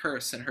hurled a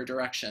curse in her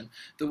direction.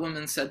 The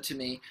woman said to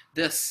me,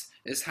 "This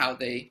is how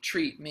they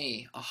treat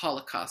me, a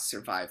Holocaust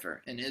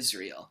survivor in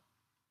Israel."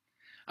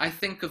 I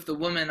think of the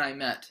woman I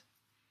met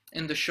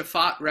in the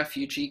Shafat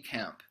refugee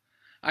camp.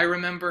 I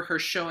remember her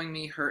showing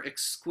me her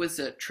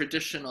exquisite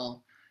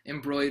traditional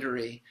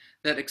embroidery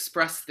that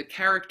expressed the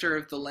character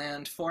of the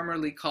land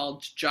formerly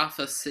called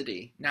Jaffa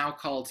City, now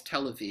called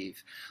Tel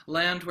Aviv,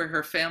 land where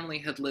her family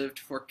had lived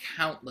for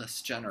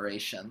countless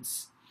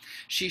generations.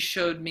 She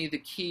showed me the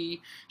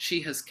key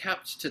she has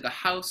kept to the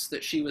house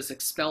that she was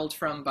expelled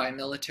from by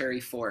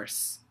military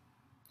force.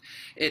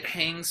 It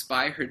hangs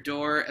by her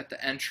door at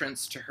the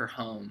entrance to her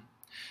home.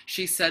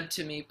 She said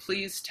to me,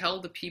 "Please tell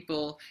the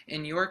people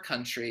in your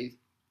country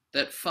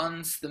that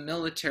funds the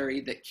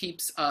military that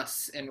keeps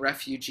us in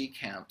refugee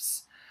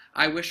camps.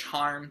 I wish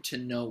harm to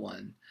no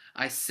one.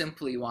 I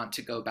simply want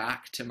to go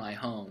back to my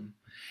home.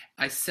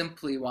 I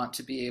simply want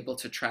to be able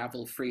to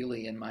travel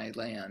freely in my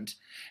land.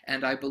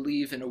 And I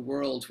believe in a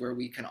world where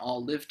we can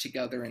all live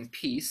together in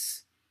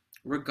peace,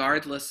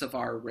 regardless of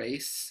our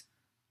race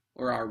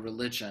or our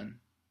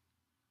religion."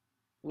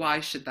 "Why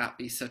should that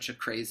be such a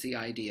crazy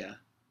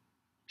idea?"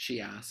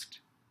 she asked.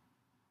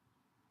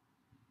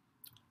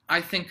 I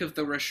think of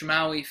the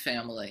Rishmawi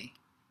family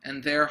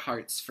and their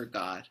hearts for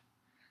God.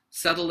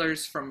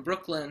 Settlers from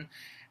Brooklyn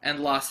and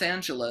Los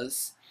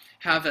Angeles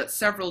have at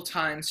several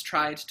times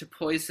tried to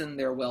poison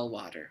their well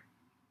water.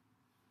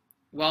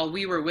 While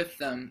we were with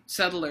them,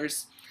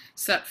 settlers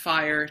set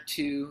fire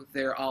to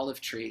their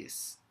olive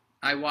trees.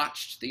 I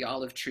watched the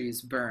olive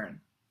trees burn.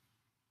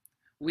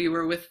 We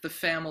were with the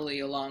family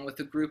along with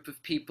a group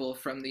of people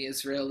from the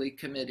Israeli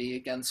Committee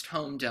Against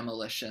Home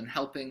Demolition,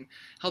 helping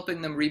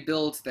them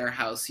rebuild their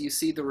house. You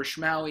see, the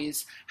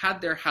Rishmawis had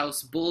their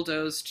house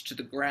bulldozed to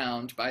the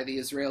ground by the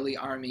Israeli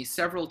army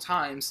several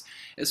times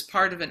as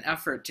part of an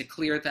effort to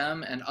clear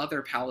them and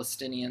other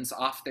Palestinians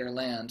off their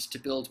land to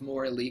build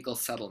more illegal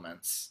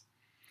settlements.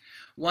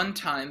 One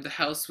time, the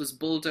house was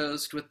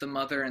bulldozed with the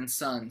mother and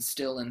son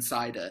still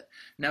inside it.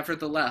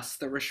 Nevertheless,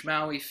 the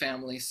Rishmawi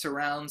family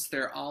surrounds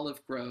their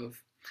olive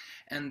grove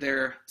and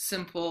their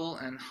simple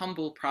and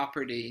humble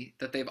property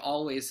that they've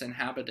always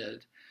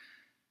inhabited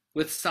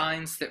with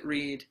signs that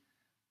read,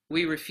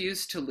 "We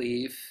refuse to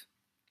leave,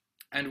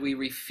 and we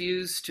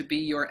refuse to be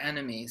your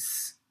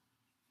enemies."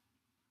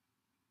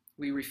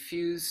 We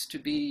refuse to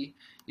be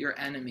your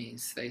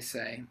enemies, they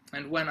say.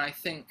 And when I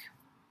think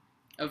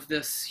of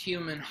this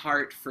human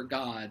heart for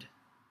God,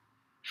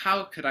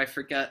 how could I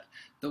forget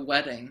the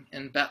wedding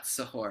in Bet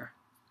Sahor?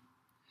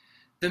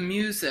 The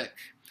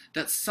music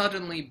that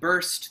suddenly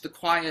burst the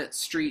quiet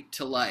street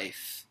to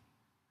life.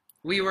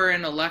 We were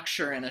in a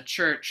lecture in a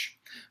church,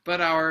 but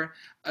our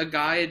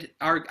guide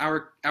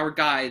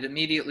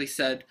immediately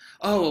said,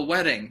 "Oh, a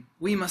wedding,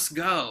 we must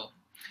go."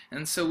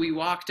 And so we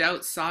walked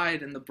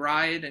outside, and the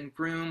bride and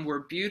groom were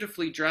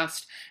beautifully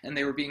dressed, and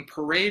they were being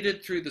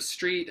paraded through the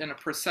street in a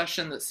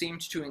procession that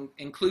seemed to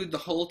include the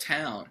whole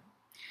town.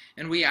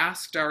 And we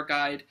asked our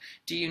guide,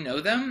 "Do you know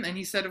them?" And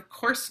he said, "Of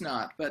course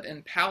not, but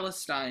in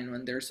Palestine,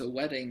 when there's a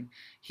wedding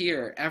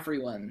here,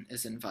 everyone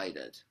is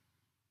invited."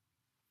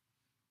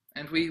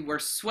 And we were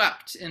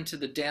swept into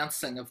the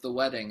dancing of the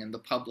wedding in the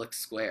public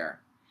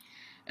square.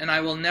 And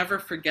I will never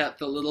forget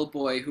the little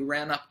boy who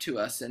ran up to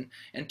us and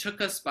took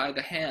us by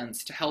the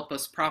hands to help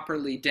us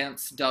properly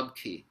dance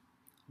dubki.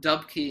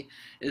 Dubki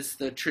is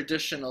the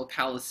traditional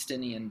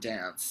Palestinian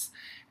dance.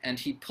 And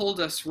he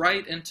pulled us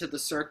right into the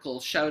circle,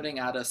 shouting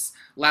at us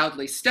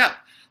loudly,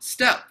 "Step,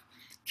 step,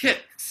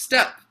 kick,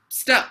 step,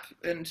 step."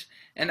 And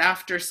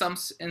after some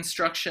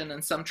instruction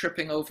and some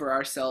tripping over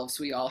ourselves,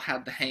 we all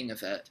had the hang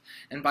of it.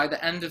 And by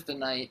the end of the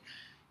night,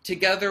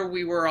 together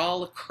we were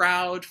all a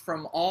crowd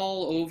from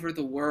all over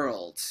the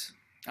world.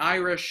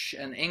 Irish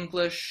and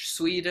English,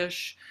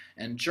 Swedish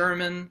and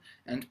German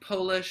and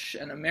Polish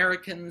and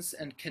Americans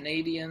and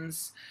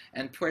Canadians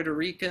and Puerto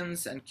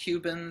Ricans and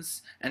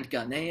Cubans and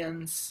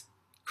Ghanaians,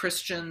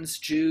 Christians,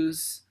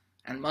 Jews,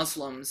 and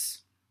Muslims.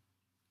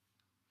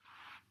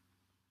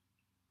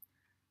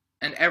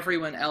 and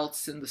everyone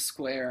else in the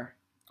square,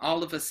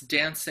 all of us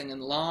dancing in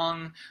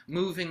long,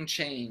 moving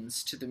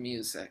chains to the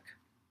music.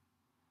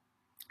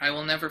 I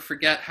will never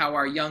forget how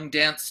our young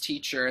dance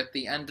teacher at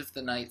the end of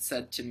the night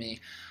said to me,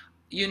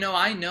 "You know,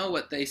 I know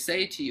what they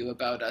say to you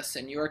about us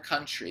in your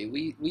country.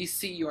 We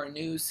see your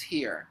news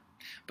here.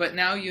 But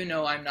now you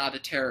know I'm not a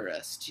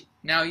terrorist.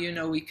 Now you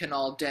know we can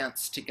all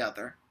dance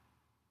together."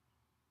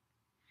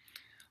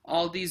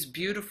 All these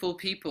beautiful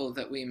people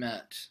that we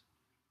met,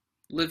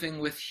 living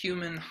with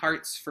human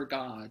hearts for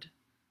God,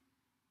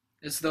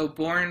 as though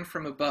born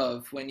from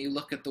above when you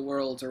look at the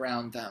world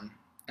around them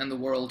and the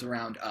world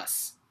around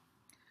us.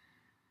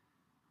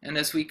 And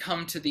as we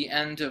come to the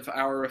end of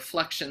our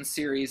reflection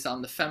series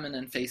on the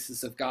feminine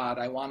faces of God,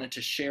 I wanted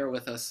to share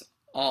with us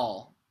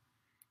all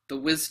the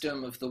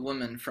wisdom of the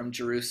woman from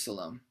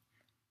Jerusalem.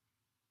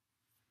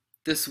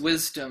 This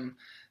wisdom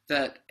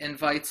that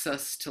invites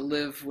us to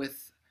live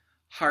with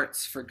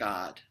hearts for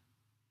God,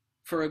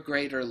 for a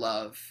greater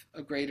love,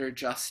 a greater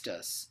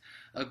justice,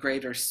 a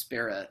greater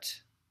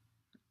spirit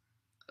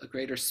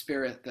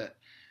that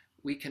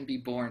we can be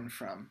born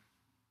from.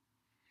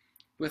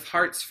 With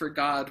hearts for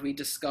God, we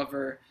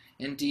discover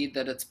indeed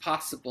that it's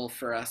possible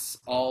for us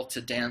all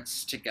to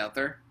dance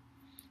together.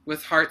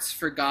 With hearts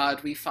for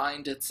God, we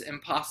find it's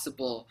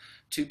impossible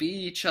to be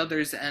each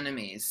other's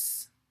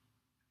enemies.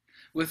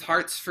 With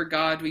hearts for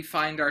God, we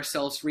find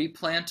ourselves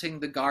replanting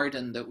the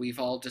garden that we've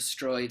all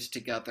destroyed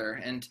together,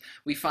 and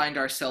we find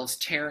ourselves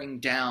tearing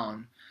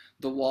down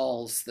the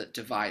walls that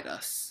divide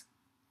us.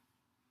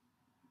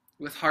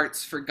 With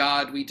hearts for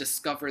God, we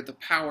discover the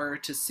power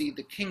to see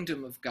the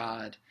kingdom of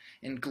God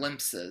in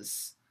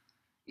glimpses,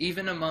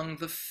 even among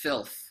the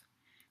filth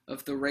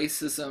of the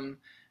racism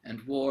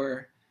and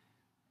war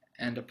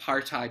and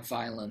apartheid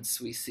violence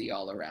we see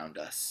all around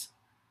us.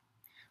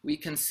 We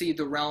can see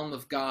the realm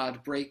of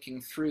God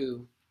breaking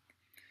through,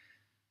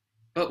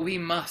 but we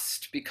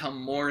must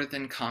become more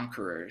than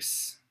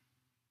conquerors.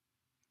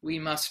 We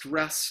must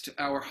rest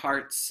our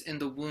hearts in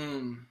the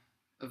womb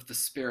of the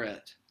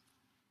Spirit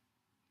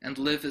and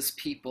live as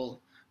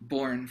people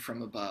born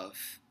from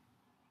above.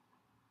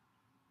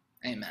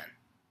 Amen.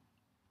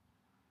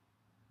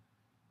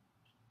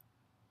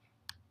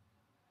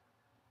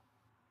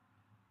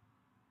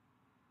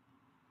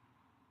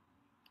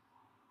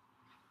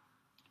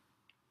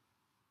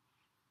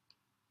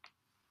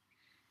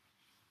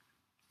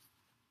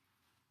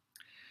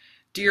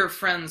 Dear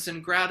friends, in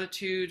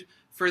gratitude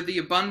for the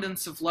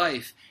abundance of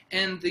life,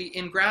 and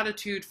in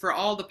gratitude for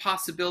all the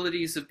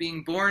possibilities of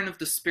being born of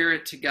the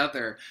Spirit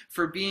together,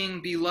 for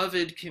being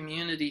beloved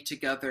community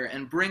together,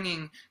 and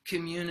bringing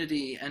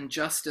community and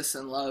justice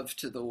and love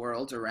to the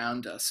world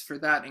around us, for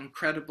that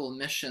incredible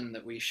mission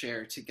that we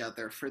share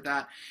together, for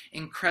that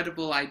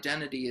incredible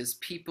identity as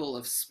people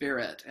of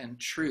spirit and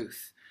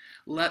truth.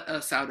 Let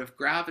us, out of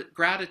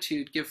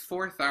gratitude, give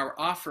forth our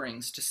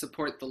offerings to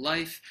support the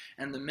life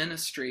and the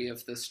ministry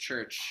of this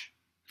church.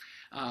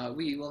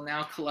 We will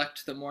now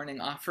collect the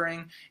morning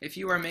offering. If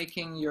you are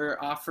making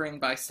your offering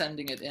by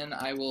sending it in,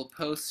 I will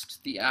post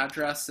the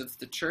address of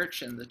the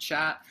church in the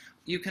chat.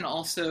 You can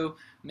also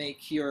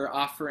make your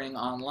offering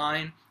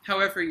online.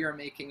 However you're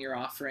making your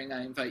offering,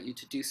 I invite you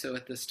to do so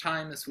at this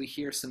time as we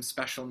hear some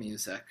special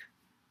music.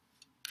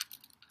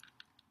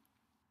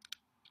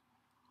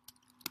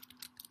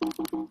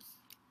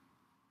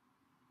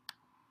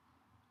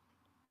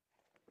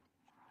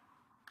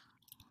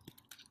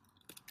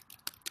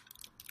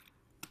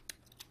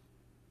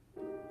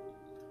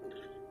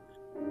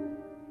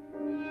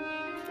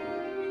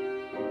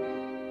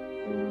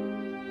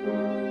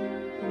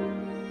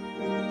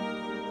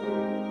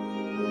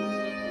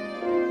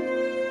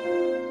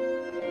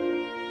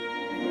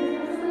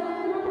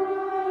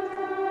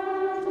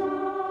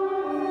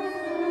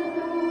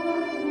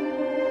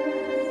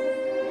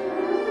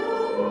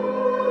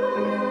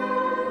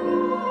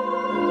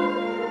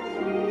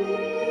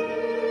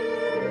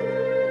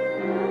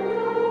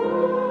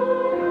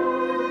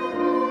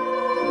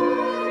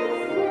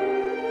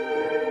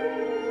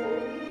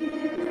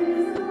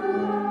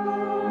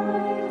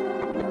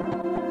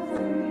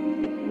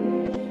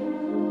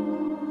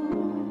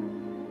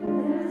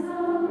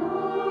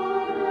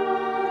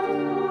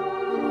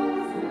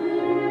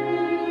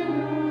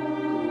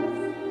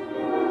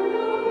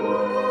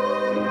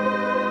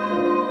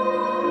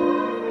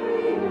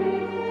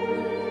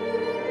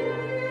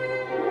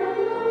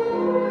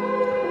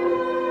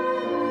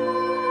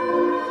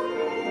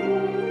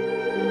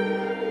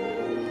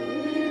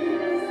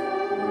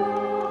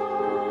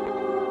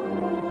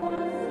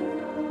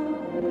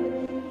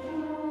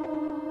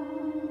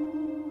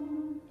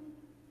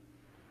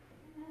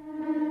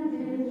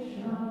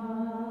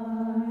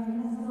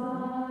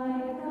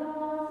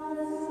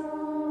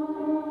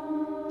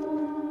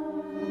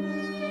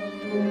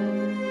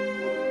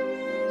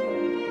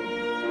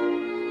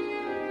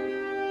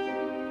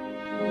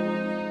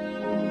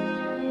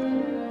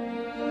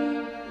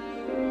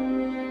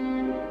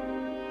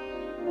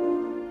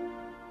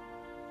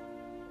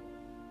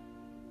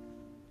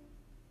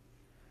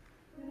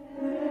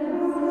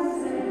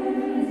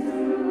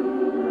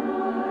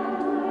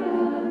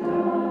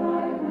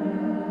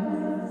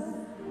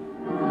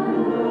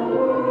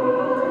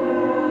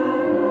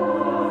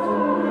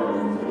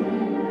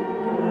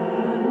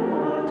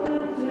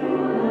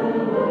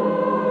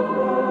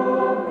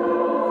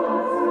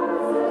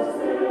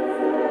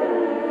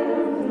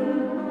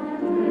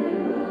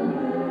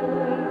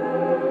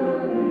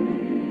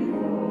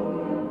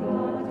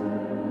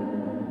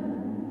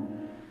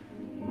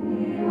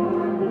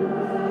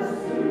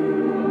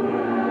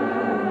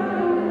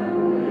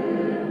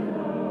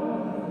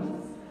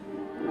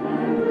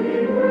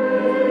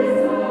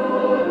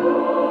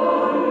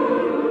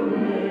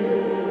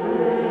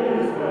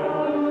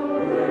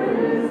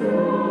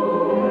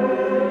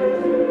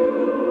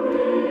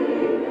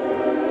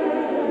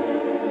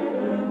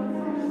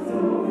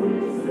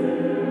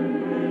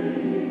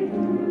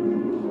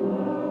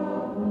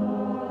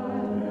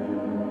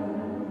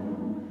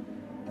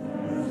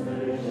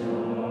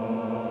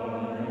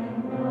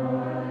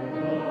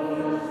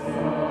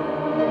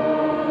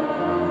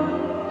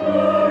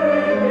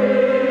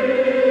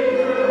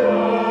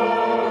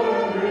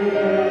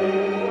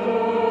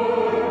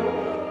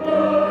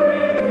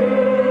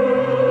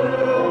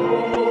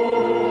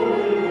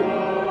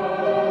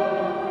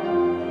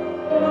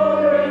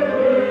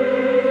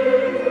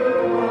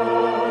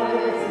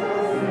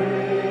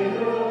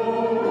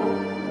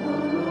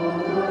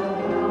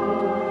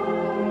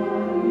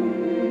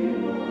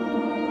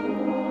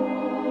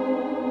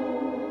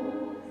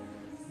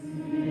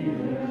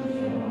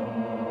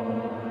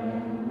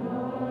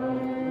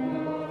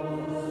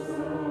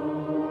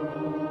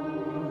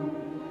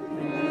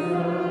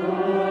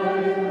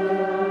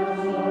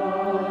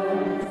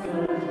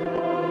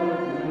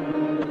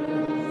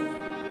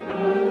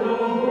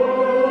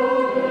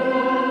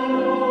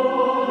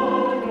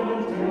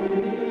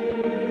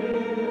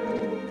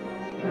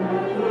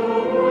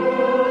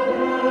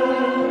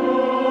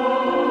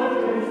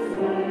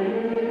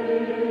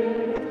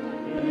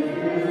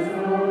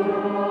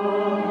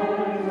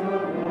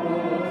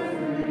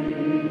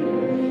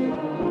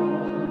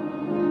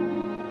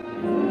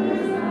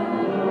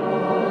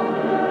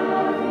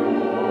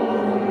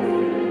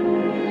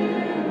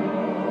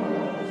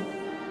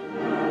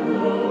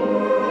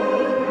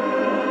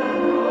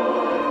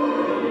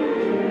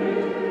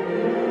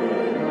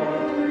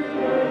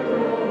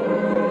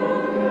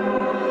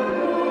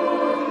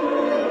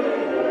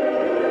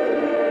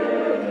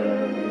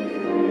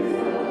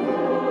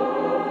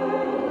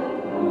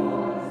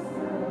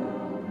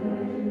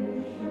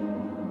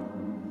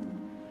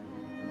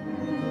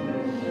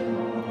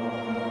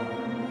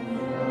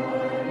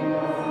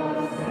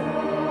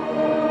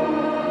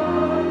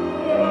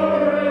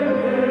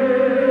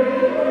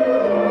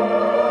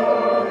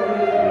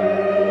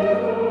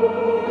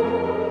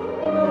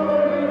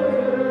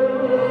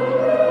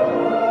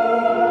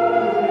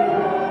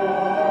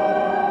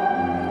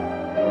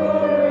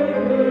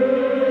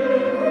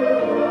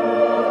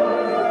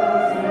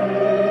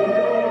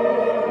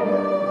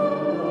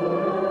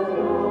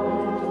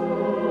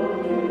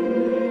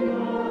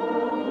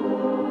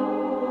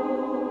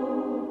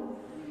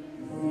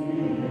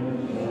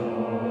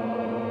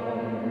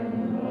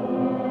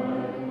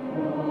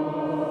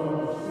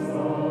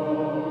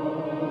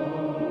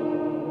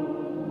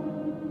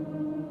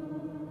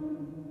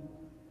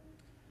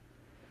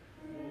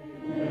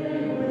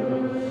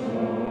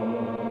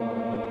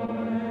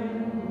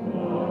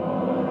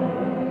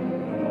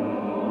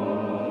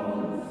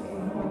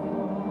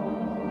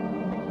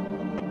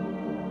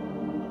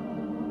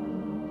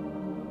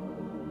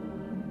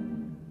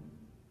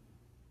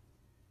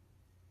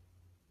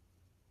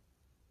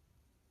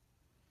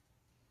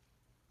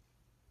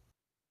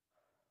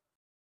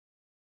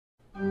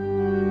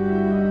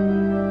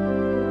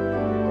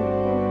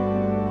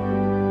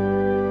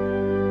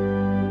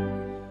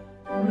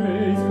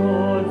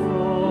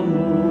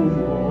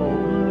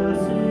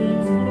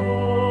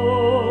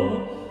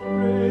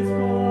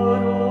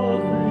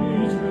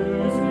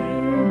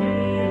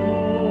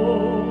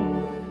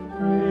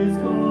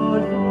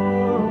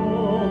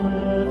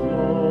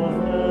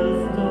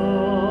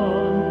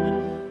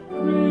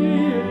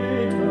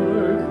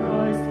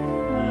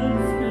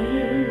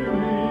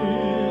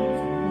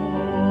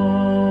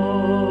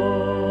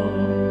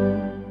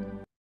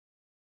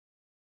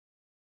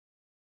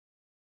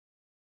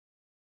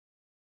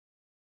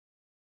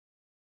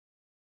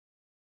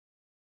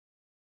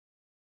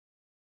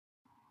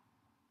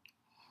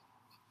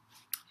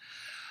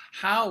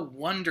 How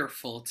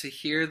wonderful to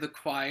hear the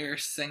choir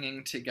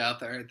singing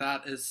together.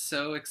 That is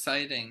so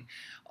exciting.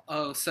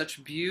 Oh,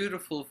 such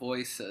beautiful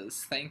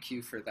voices. Thank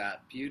you for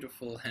that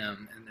beautiful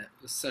hymn. And it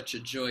was such a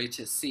joy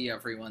to see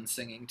everyone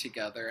singing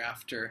together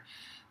after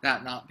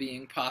that not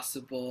being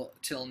possible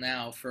till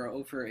now for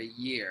over a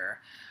year.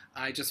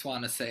 I just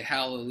want to say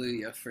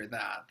hallelujah for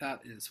that.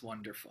 That is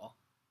wonderful.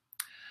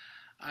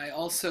 I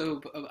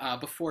also,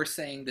 before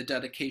saying the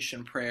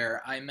dedication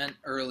prayer, I meant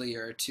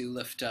earlier to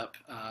lift up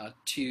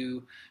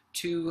two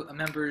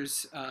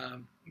members,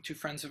 two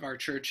friends of our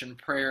church in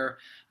prayer.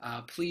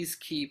 Please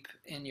keep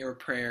in your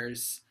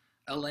prayers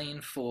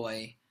Elaine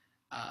Foy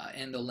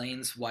and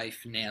Elaine's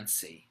wife,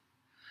 Nancy.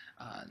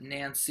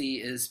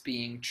 Nancy is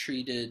being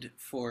treated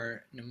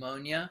for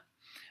pneumonia.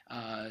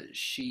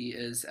 She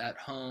is at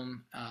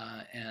home,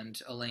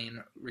 and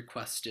Elaine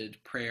requested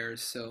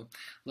prayers, so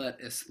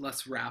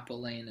let's wrap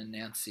Elaine and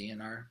Nancy in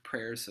our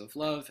prayers of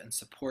love and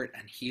support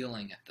and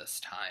healing at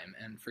this time.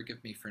 And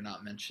forgive me for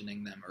not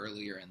mentioning them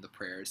earlier in the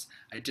prayers.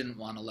 I didn't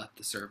want to let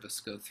the service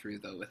go through,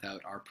 though,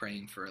 without our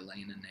praying for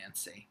Elaine and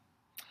Nancy.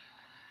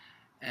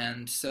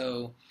 And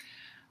so,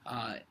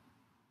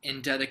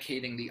 in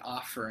dedicating the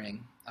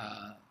offering,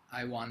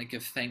 I want to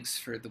give thanks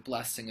for the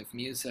blessing of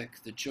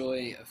music, the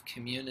joy of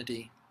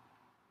community,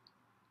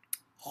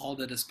 all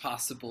that is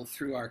possible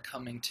through our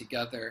coming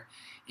together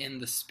in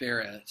the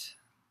Spirit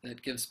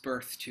that gives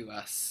birth to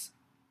us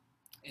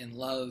in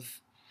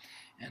love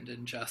and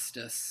in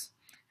justice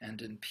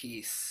and in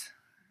peace.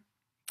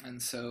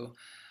 And so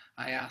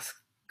I ask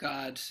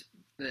God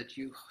that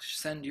you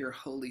send your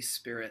Holy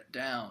Spirit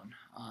down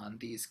on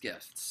these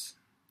gifts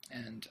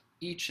and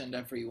each and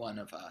every one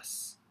of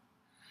us.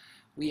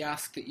 We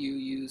ask that you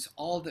use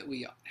all that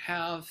we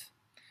have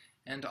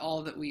and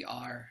all that we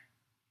are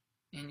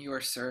in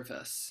your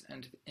service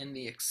and in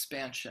the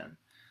expansion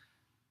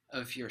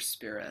of your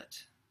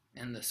Spirit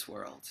in this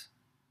world.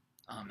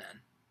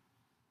 Amen.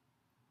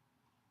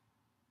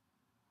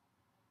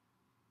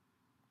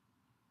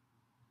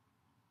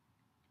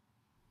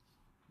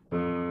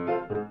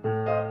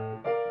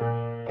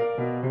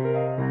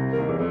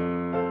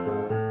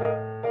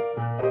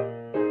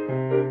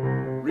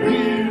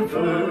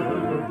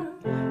 River,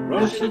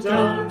 rush it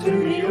down to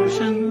the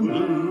ocean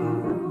blue.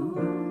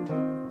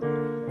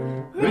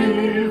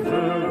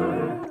 River,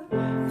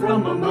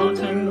 from a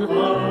mountain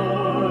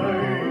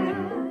high.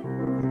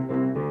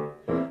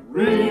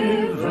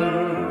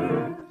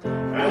 River,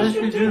 as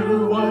you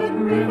do what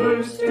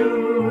rivers do.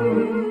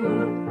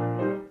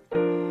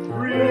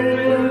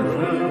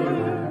 River,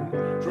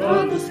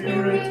 draw the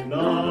Spirit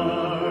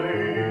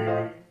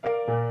nigh.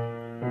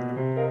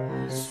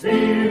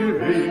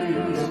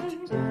 Spirit,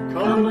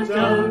 come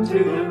down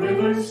to the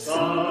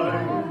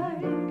riverside.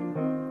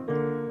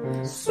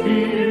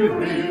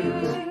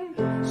 Spirit,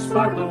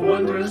 spark the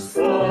wondrous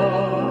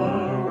thought.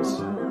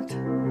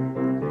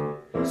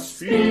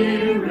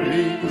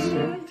 Spirit,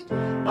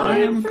 I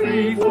am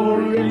free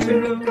for you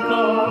to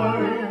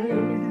guide.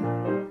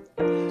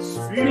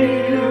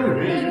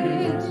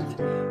 Spirit,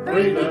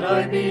 pray that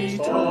I be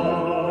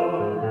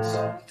taught.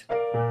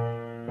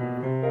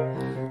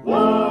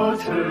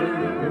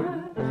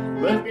 Water,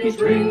 let me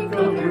drink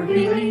of your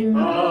healing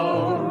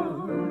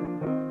power.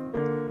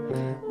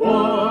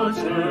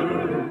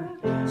 Water,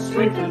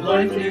 strength and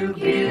life you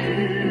give.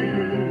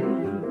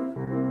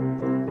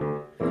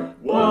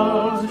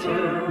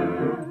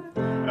 Water,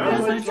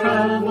 as I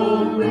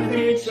travel with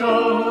each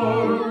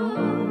hour.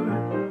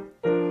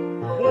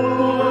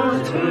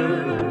 Water,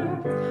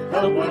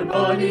 help my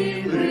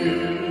body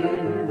live.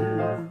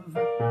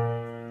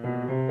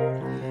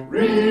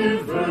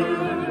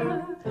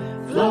 River,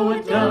 flow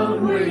it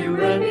down where you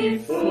ran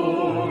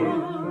before.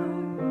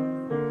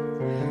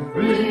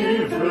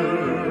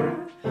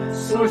 River,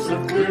 source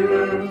of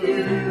clearer view.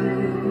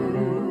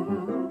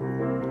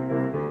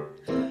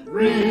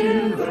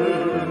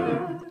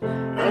 River,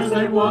 as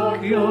I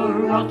walk your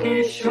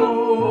rocky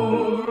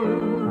shore.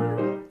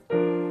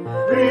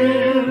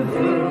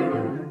 River,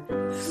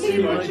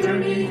 see my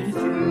journey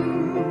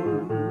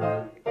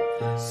through.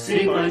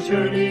 See my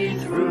journey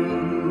through.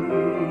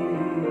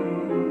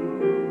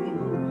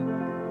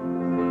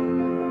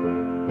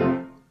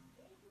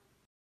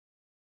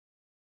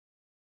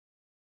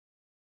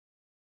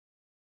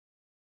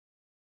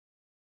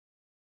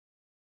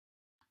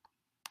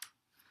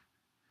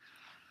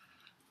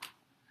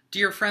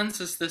 Dear friends,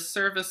 as this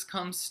service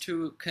comes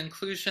to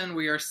conclusion,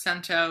 we are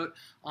sent out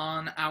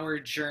on our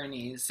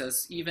journeys,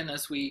 even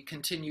as we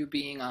continue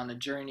being on a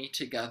journey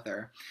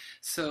together.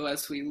 So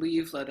as we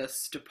leave, let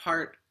us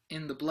depart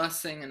in the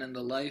blessing and in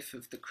the life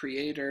of the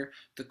Creator,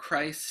 the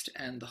Christ,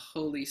 and the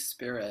Holy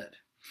Spirit.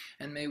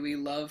 And may we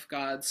love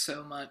God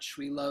so much,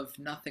 we love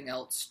nothing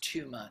else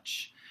too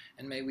much.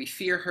 And may we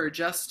fear her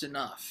just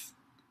enough.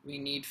 We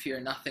need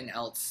fear nothing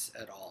else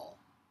at all.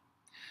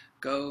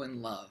 Go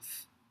in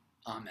love.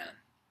 Amen.